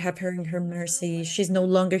God have her in her mercy. She's no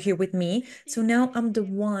longer here with me. So now I'm the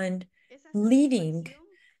one leading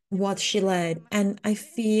what she led. And I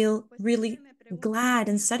feel really glad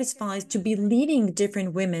and satisfied to be leading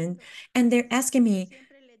different women. And they're asking me,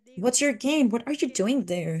 what's your game? What are you doing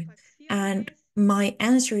there? And my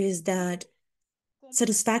answer is that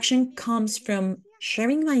satisfaction comes from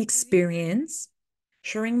sharing my experience,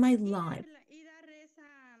 sharing my life,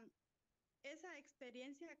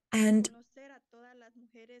 and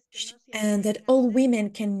and that all women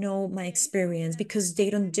can know my experience because they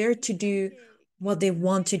don't dare to do what they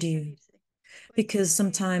want to do because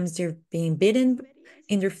sometimes they're being beaten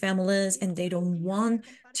in their families and they don't want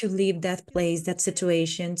to leave that place, that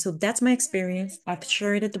situation. So that's my experience. I've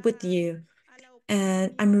shared it with you,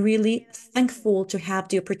 and I'm really thankful to have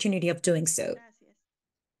the opportunity of doing so.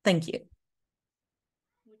 Thank you.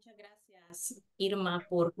 Irma,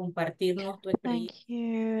 por compartirnos tu Thank experiencia.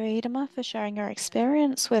 you, Idama, for sharing your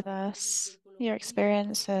experience with us, your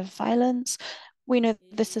experience of violence. We know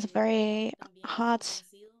this is a very hard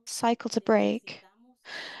cycle to break,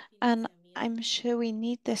 and I'm sure we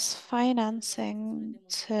need this financing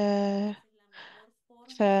to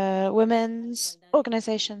for women's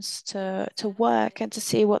organizations to work and to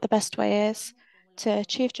see what the best way is to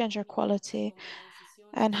achieve gender equality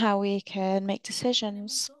and how we can make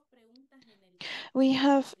decisions. We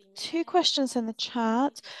have two questions in the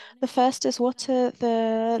chat. The first is, what are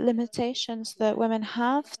the limitations that women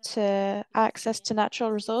have to access to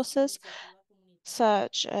natural resources,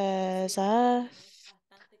 such as earth,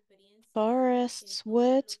 forests,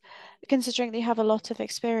 wood, considering that you have a lot of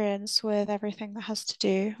experience with everything that has to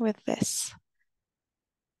do with this?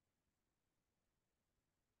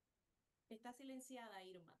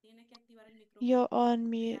 You're on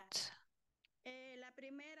mute.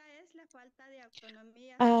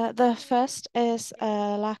 The first is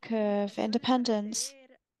a lack of independence.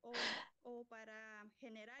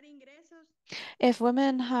 If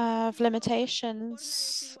women have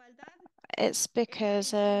limitations, it's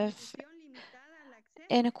because of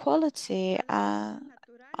inequality,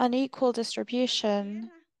 unequal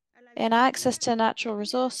distribution in access to natural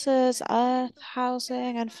resources, earth,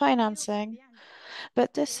 housing, and financing.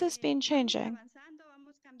 But this has been changing.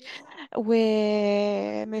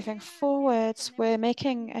 We're moving forwards, we're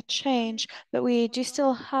making a change, but we do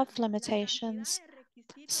still have limitations,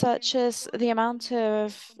 such as the amount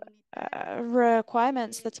of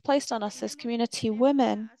requirements that's placed on us as community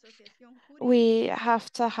women. We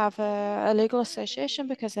have to have a legal association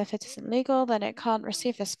because if it isn't legal, then it can't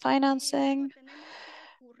receive this financing.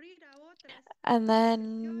 And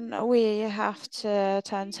then we have to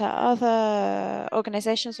turn to other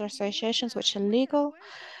organizations or associations which are legal.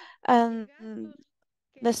 And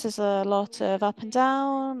this is a lot of up and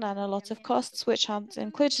down and a lot of costs which aren't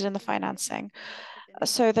included in the financing.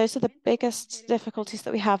 So those are the biggest difficulties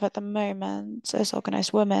that we have at the moment as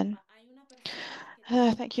organized women.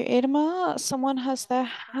 Thank you, Irma. Someone has their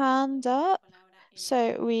hand up,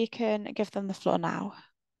 so we can give them the floor now.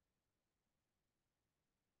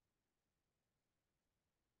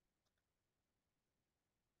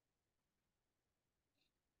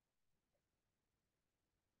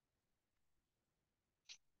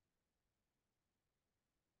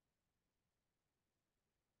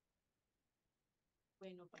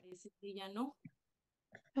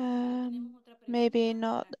 Maybe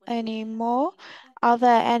not anymore. Are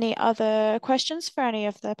there any other questions for any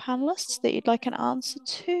of the panelists that you'd like an answer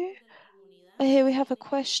to? Here we have a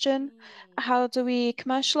question. How do we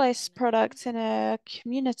commercialize products in a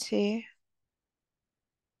community?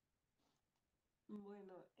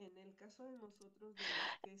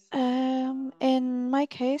 In my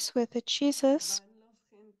case, with the cheeses,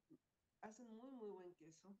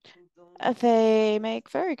 they make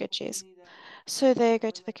very good cheese. So they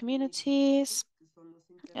go to the communities.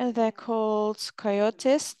 They're called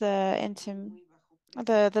coyotes, the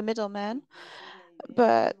middlemen,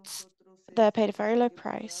 but they're paid a very low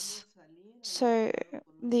price. So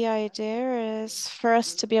the idea is for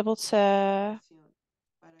us to be able to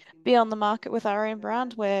be on the market with our own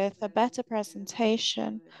brand with a better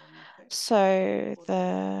presentation. So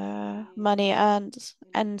the money earned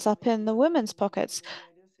ends up in the women's pockets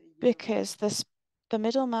because the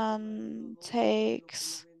middleman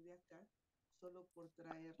takes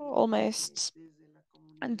almost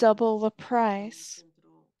double the price.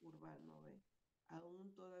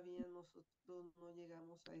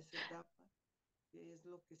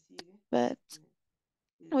 But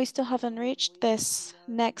we still haven't reached this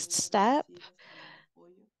next step.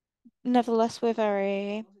 Nevertheless, we're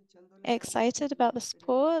very excited about the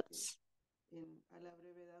sports.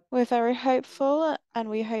 We're very hopeful, and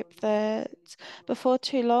we hope that before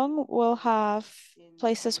too long we'll have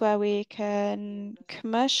places where we can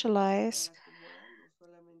commercialize,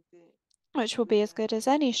 which will be as good as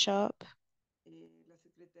any shop.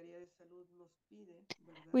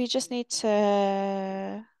 We just need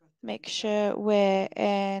to make sure we're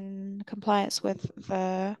in compliance with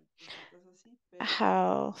the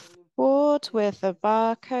health board, with the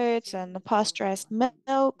barcodes and the pasteurized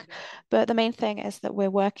milk. But the main thing is that we're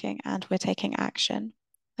working and we're taking action.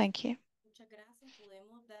 Thank you.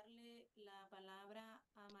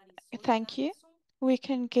 Thank you. We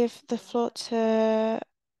can give the floor to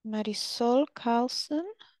Marisol Carlson.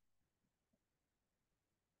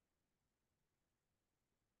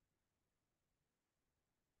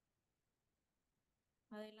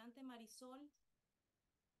 Adelante, Marisol.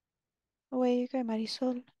 Away you go,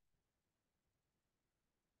 Marisol.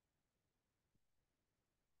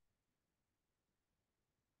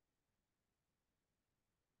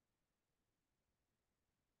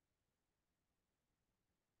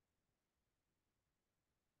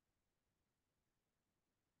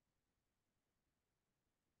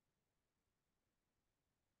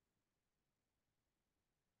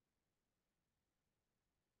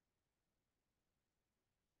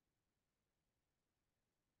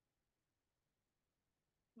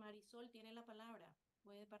 Marisol tiene la palabra.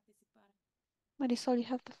 Puede participar. Marisol, you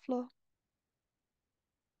have the floor.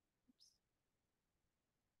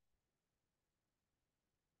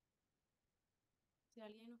 Si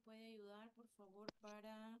alguien nos puede ayudar, por favor,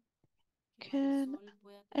 para que Can Marisol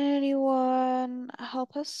pueda tener anyone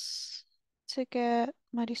help us to get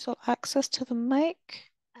Marisol access to the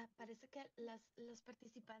mic?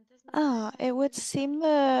 It would seem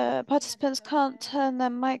the participants can't turn their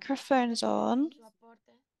microphones on.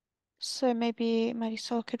 So maybe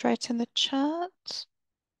Marisol could write in the chat.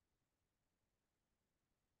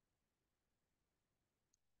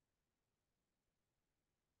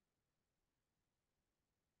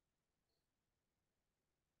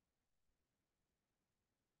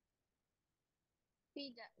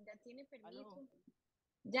 Sí, ya tiene permiso.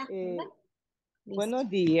 Ya, Eh, ¿verdad? buenos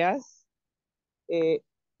días. Good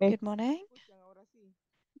morning. escuchan ahora sí?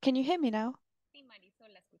 Can you hear me now? Sí,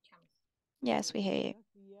 Marisol, la escuchamos. Yes, we hear you.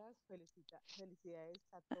 Buenos días. Felicidades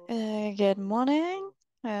a todas Good por morning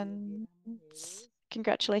el Día and de las Mujeres.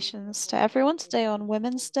 congratulations to everyone today on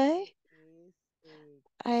Women's Day. Es,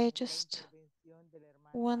 I la just intervención de la hermana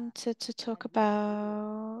wanted to talk Cándida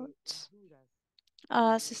about de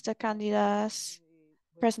Honduras. Sister Candida's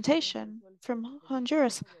presentation Marisol, from permítame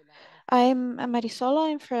Honduras. de la I'm Marisol,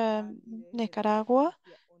 I'm from Cándida es de Nicaragua,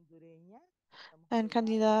 ascendencia hondureña. Estamos and pegados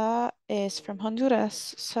Candida is from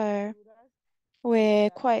Honduras, Nicaragua con so Honduras. we're La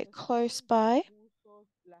quite close situación de los by. abusos,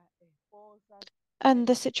 las esposas, And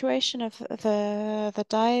the situation of the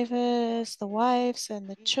divers, the wives, and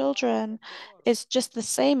the children is just the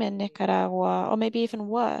same in Nicaragua, or maybe even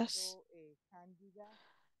worse,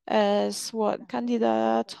 as what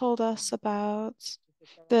Candida told us about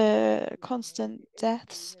the constant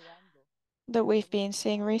deaths that we've been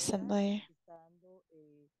seeing recently.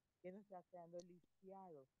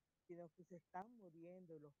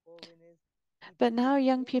 But now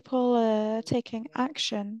young people are taking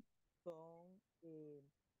action. Son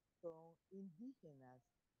indígenas,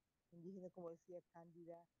 como decía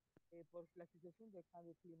Cándida, por la situación del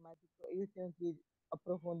cambio climático, ellos tienen que ir a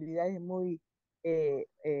profundidades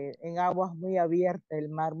en aguas muy abiertas, el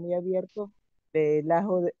mar muy abierto,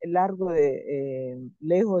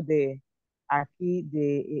 lejos de aquí,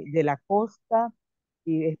 de la costa,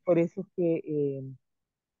 y es por eso que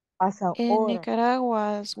pasan In horas.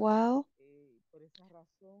 Nicaragua as well, Por esa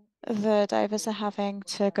razón, the divers are having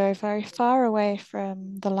to go very far away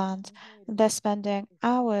from the land. They're spending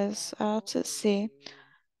hours out at sea.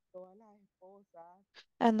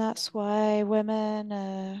 And that's why women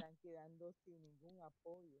are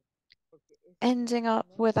ending up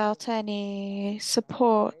without any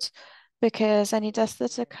support because any deaths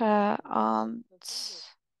that occur aren't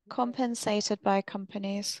compensated by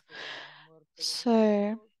companies.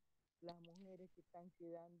 So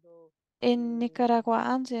in Nicaragua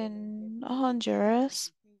and in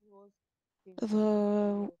Honduras,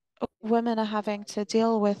 the women are having to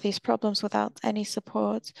deal with these problems without any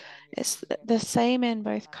support. It's the same in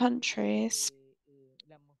both countries.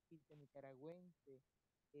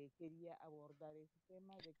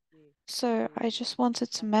 So I just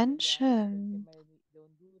wanted to mention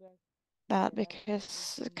that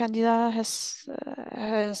because Candida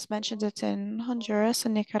has mentioned it in Honduras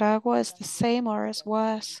and Nicaragua is the same or is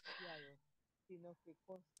worse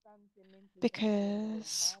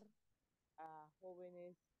because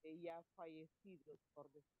ya fallecidos por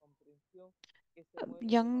descomprensión que se mueren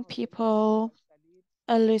Young debajo del agua people al salir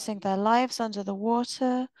are del losing país. their lives under the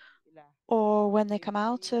water La, or when they come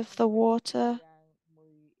out ellos of the water. quedan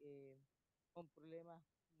muy, con problemas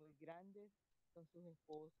muy grandes con sus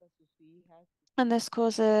esposas, sus hijas, sus And this hijos,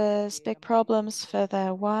 causes porque big han perdido problems mucho for de su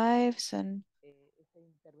their familia. wives and Esa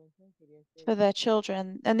intervención quería hacer for en their este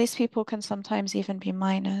children. And these people can sometimes even be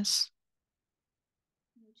minors.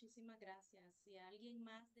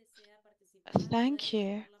 Thank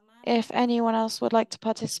you. If anyone else would like to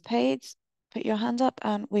participate, put your hand up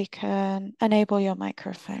and we can enable your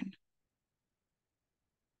microphone.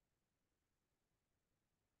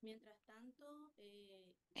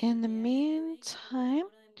 In the meantime,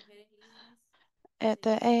 at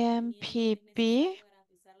the AMPB,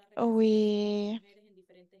 we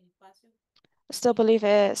still believe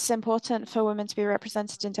it's important for women to be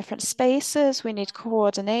represented in different spaces. We need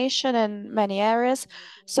coordination in many areas,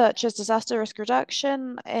 such as disaster risk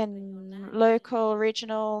reduction in local,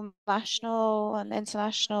 regional, national, and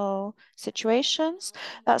international situations.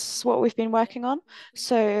 That's what we've been working on.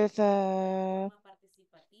 So the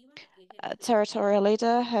territorial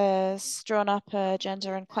leader has drawn up a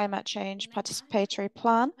gender and climate change participatory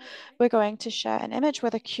plan. We're going to share an image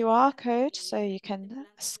with a QR code so you can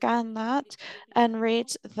scan that and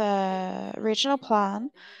read the regional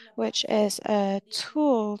plan, which is a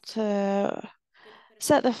tool to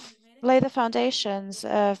lay the foundations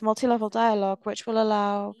of multi-level dialogue, which will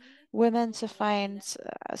allow women to find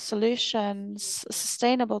solutions,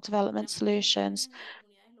 sustainable development solutions,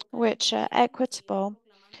 which are equitable.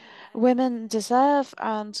 Women deserve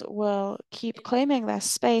and will keep claiming their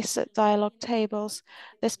space at dialogue tables.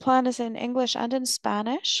 This plan is in English and in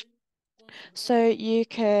Spanish, so you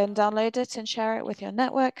can download it and share it with your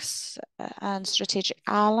networks and strategic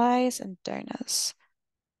allies and donors.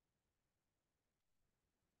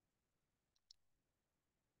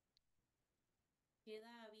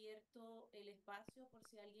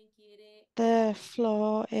 The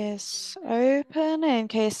floor is open in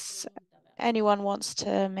case anyone wants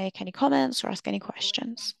to make any comments or ask any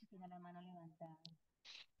questions.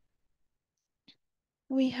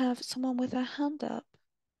 We have someone with a hand up.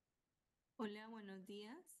 Hola, buenos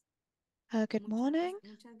días. Good morning.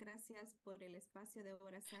 Muchas gracias por el espacio de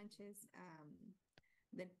Obra Sánchez,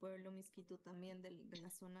 del pueblo Misquito también, de la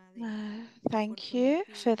zona de Thank Puerto you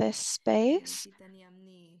Lempira, for this space.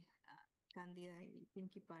 Titaniamni, Cándida y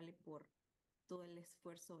Pinquipale por todo el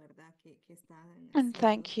esfuerzo, ¿verdad?, que están And haciendo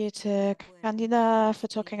thank you to para poder compartir Candida la for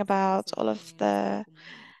talking experiencia que about se all vive of en nuestras the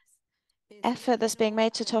comunidades. effort Solo that's being quiero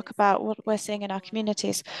made to talk agradecer about what we're seeing por in our toda la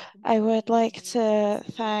communities. información I would compartida, like muy to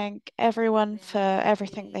enriquecedora. thank everyone for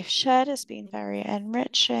everything they've shared. Realmente It's been el very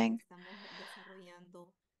esfuerzo que enriching. estamos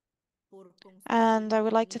desarrollando por And construir I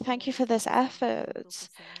would like to thank you mecanismos for de this financiamiento effort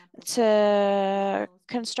que sean apropiados, to adecuados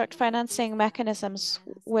construct y financing justos a las mechanisms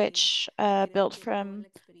comunidades. Así que which are creo built que toda from la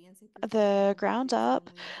experiencia que ustedes han the ground compartido ha sido up.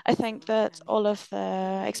 muy I think enriquecedora that para mí all of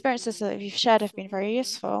the experiences that you've shared have son been very elementos,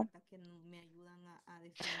 useful. ¿verdad?, que me ayudan a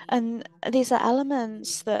definir y And conocer these are y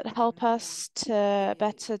elements definirían that entender help mejor us to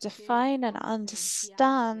better qué define and potencial debe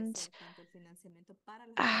understand ser tanto el financiamiento para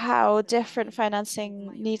las comunidades, how pero different también con financing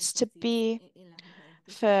mayor needs to énfasis be en las mujeres.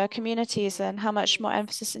 Entonces for yo communities and how quiero much more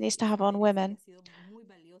emphasis it needs to have on saber eso, que women. ha sido muy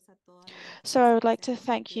valiosa toda la So I información would que like se ha to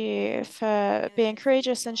thank compartido el día de you hoy y for being agradecerle a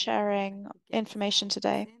courageous and todas las hermanas sharing que han information estado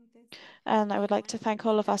today. presentes. And I would Y like to bueno, thank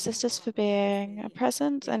all of our felicidades a sisters for todas, ¿verdad?, en este being día.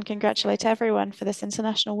 present and congratulate Gracias, everyone for this gracias.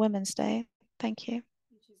 International Women's Day. Thank you.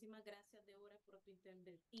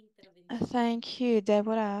 Thank you,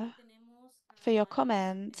 Deborah, for your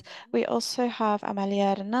comment. We also have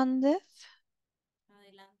Amalia Hernandez.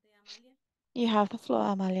 You have the floor,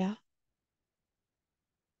 Amalia.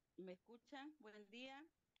 ¿Me escuchan? Buen día.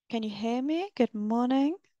 Can you hear me? Good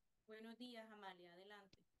morning.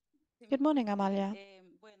 ¿Sí me Good morning, escuchan? Amalia.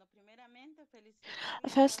 Bueno, primeramente felicitarlas a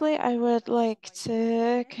Firstly, todas I would las like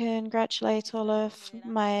to compañeras congratulate all estado of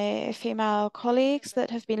liderando my female procesos, colleagues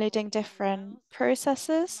that have been leading pero different alineados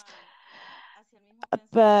processes, hacia el mismo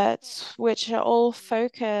pensamiento, but which are all hacia nuestra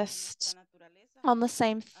focused naturaleza, on the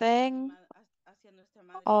same thing, hacia nuestra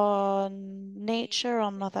madre tierra. on nature, Yo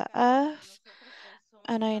on sé que Mother cada una de Earth. nosotros pues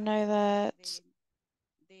And somos I know parte that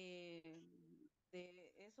de,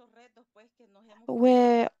 de esos retos pues que nos hemos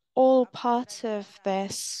we're puesto all a poder part ayudar of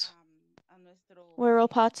this. a nuestros We're all hijos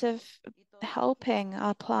part of y todo lo helping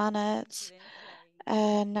our que tiene planet incidencia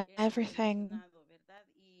and en lo everything relacionado, ¿verdad?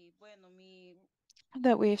 Y bueno,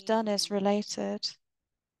 that we've done is mi, related.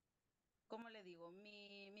 ¿cómo le digo?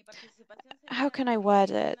 Mi participación How sería can I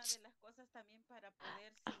word una de it? las cosas también para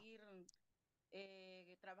poder seguir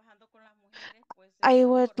trabajando con las mujeres, pues I seguro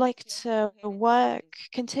would like conoces ciertas to mujeres líderes.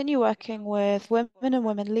 continue working Estamos with hablando women por and la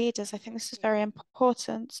women leaders. I think Mesoamerican this is very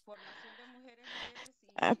important formación de mujeres líderes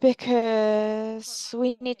y seguir because formando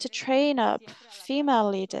we need to mujeres train up siempre a la par de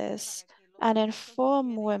female nosotros leaders para que los and puestos no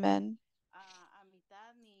inform queden women a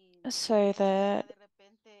mitad so ni that ya de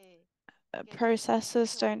repente que no processes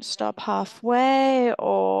se don't volvieran stop atrás y decir, halfway Dios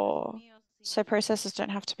or mío, so si processes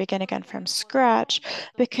don't have to begin again from scratch podemos,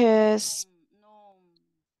 entonces because,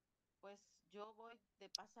 pues yo voy de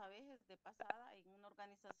pasavejes, de pasada en una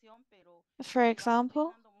organización, pero for si vamos example,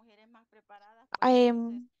 dejando mujeres más preparadas, pues I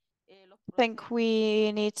entonces los think procesos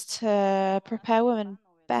we need to no van a prepare ser en women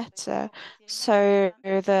vano, ¿verdad? Pero better lo que sí es muy so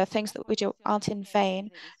importante the es things la that we do formación de aren't in mujeres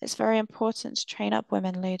vain. líderes, It's sí. very important to train up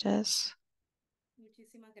women leaders.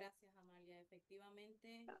 Muchísimas gracias, Amalia.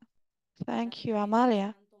 Efectivamente, las Thank you, mujeres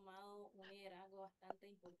Amalia. han tomado un liderazgo bastante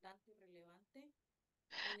importante y relevante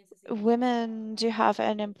y necesitamos Women do trabajar have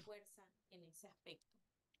an con fuerza en ese aspecto.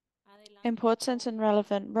 Adelante important and con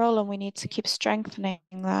relevant role, and la we need to mujer keep strengthening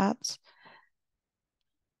Amalia. that.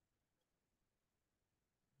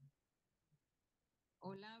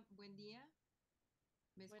 Hola, buen día.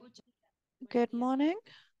 ¿Me escucha? Buenos Good días. morning.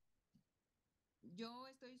 Yo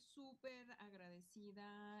estoy súper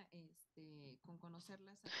agradecida con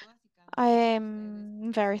conocerlas a todas y cada I una de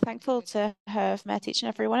am ustedes very porque son thankful mujeres to have met each and muy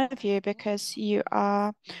every one of you trabajadoras, muy because you trabajadoras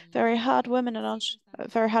are very hard women and siempre están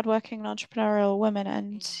very dispuestas a hardworking and ayudar. entrepreneurial women,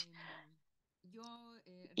 and Yo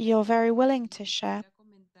you're very realmente willing to share. quisiera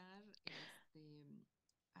comentar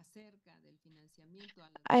acerca del financiamiento a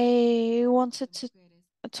las mujeres y I a grupos wanted de to mujeres.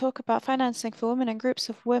 talk about financing for women and groups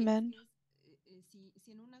of women.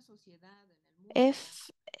 Si en una sociedad, en el mundo, If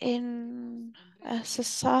queremos in a realmente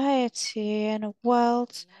society, in a ir hacia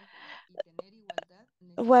world adelante y tener igualdad,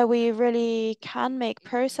 where we necesitamos really can make ese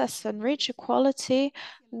progress and financiamiento reach hacia, equality,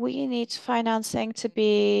 hacia las we need mujeres, financing to mujeres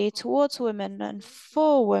be towards con women and desde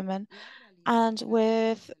for women, la realidad and de cada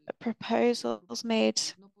uno with de los proposals grupos made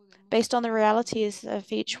sociales. No podemos based on the estar realities haciendo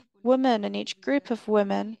of each ni woman and políticas each group of públicas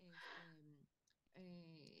women.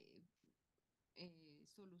 ni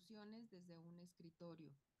soluciones desde un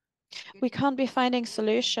escritorio. We can't be Queremos finding una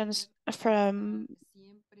solutions mujer que from está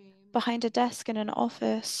siempre behind a desk in an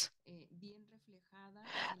office. bien reflejada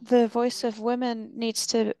en las The voice of propuestas women needs en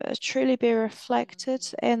to truly be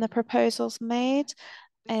reflected in the proposals made,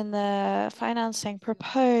 in pero the desde una financing visión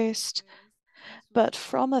de las proposed, mujeres y sus but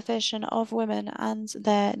from a entornos. vision of women and No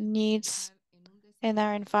their podemos needs pensar en un in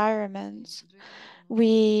their desarrollo environment. real en una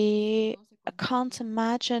mujer si We no se can't contempla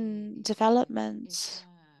imagine development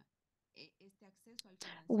este acceso al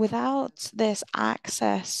financiamiento de las without this mujeres.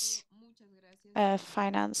 access Muchas gracias of y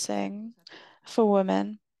financing saludos a todos. for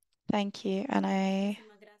women. Thank you, and I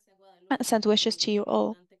Muchísimas gracias, Guadalupe, send por wishes to tu you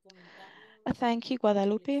all. importante comentario Thank you, y tus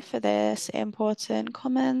Guadalupe, for reflexiones this sobre important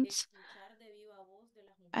comment escuchar de viva voz de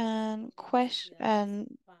las mujeres and sus question necesidades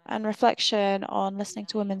and para reflection on listening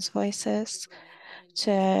to apoyar y women's auspiciar este voices proyecto en el que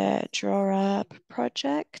to ustedes son draw up ejecutadoras.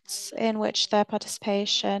 projects in Adelante which con their el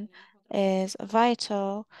profesorado. participation Tenemos otra is pregunta.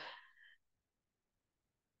 vital.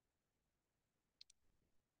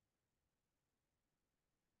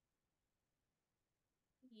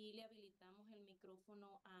 Y le habilitamos el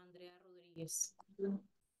micrófono a Andrea Rodríguez.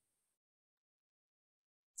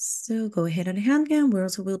 So go ahead and hand cam. We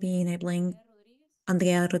also will be enabling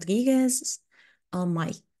Andrea Rodriguez on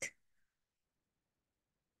mic.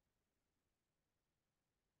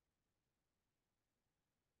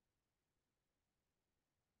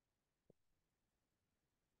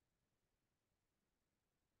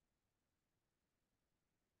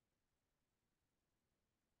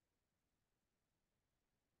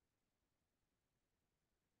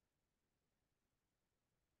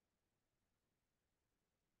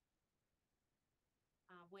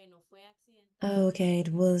 Bueno, fue accidental. Okay,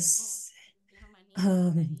 this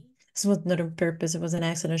was not on purpose. It was an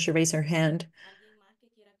accident. She raised her hand. ¿Alguien más que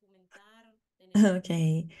quiera comentar? Tenemos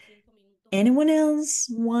Okay. 5 minutos Anyone más. else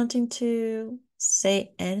wanting to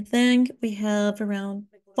say anything? We have around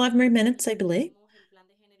 5 more minutes, I believe. El plan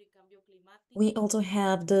de género y cambio climático. We also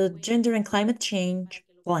have the Gender and Climate Change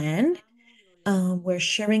Plan. We're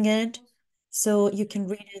sharing it, so you can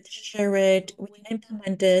read it, share it, we can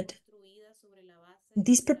implement it.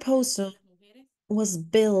 This proposal was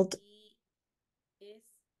built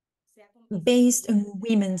based on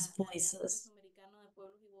women's voices.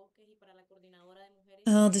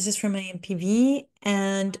 This is from IMPV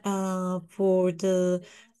and for the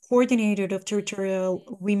coordinator of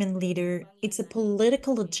Territorial Women Leader, it's a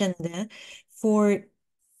political agenda for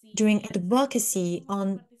doing advocacy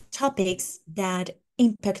on topics that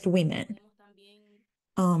impact women.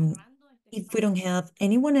 If we don't have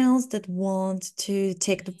anyone else that wants to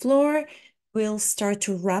take the floor, we'll start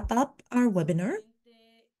to wrap up our webinar.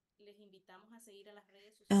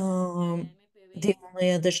 The only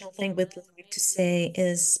additional thing we'd like to say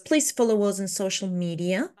is please follow us on social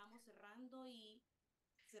media.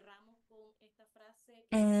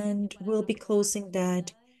 And we'll be closing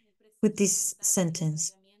that with this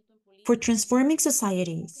sentence. For transforming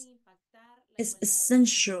societies, it's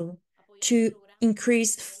essential to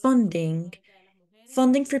increase funding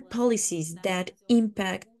for policies that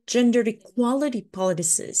impact gender equality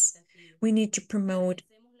policies. We need to promote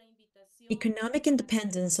economic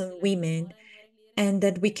independence of women and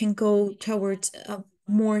that we can go towards a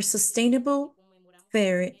more sustainable,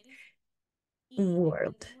 fair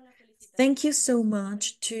world. Thank you so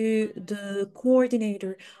much to the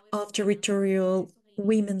coordinator of Territorial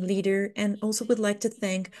Women Leader, and also would like to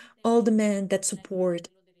thank all the men that support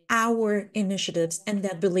our initiatives and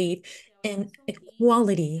that believe in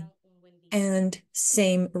equality and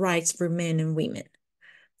same rights for men and women.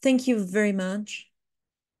 Thank you very much.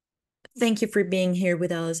 Thank you for being here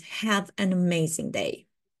with us. Have an amazing day.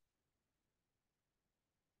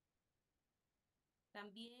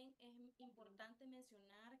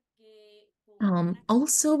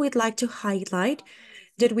 Also, we'd like to highlight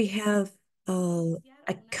that we have a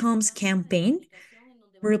comms campaign.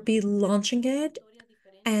 We'll be launching it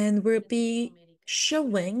and we'll be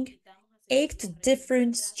showing 8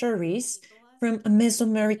 different stories from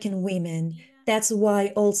Mesoamerican women. That's why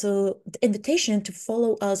also the invitation to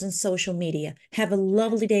follow us on social media. Have a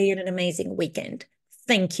lovely day and an amazing weekend.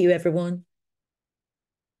 Thank you, everyone.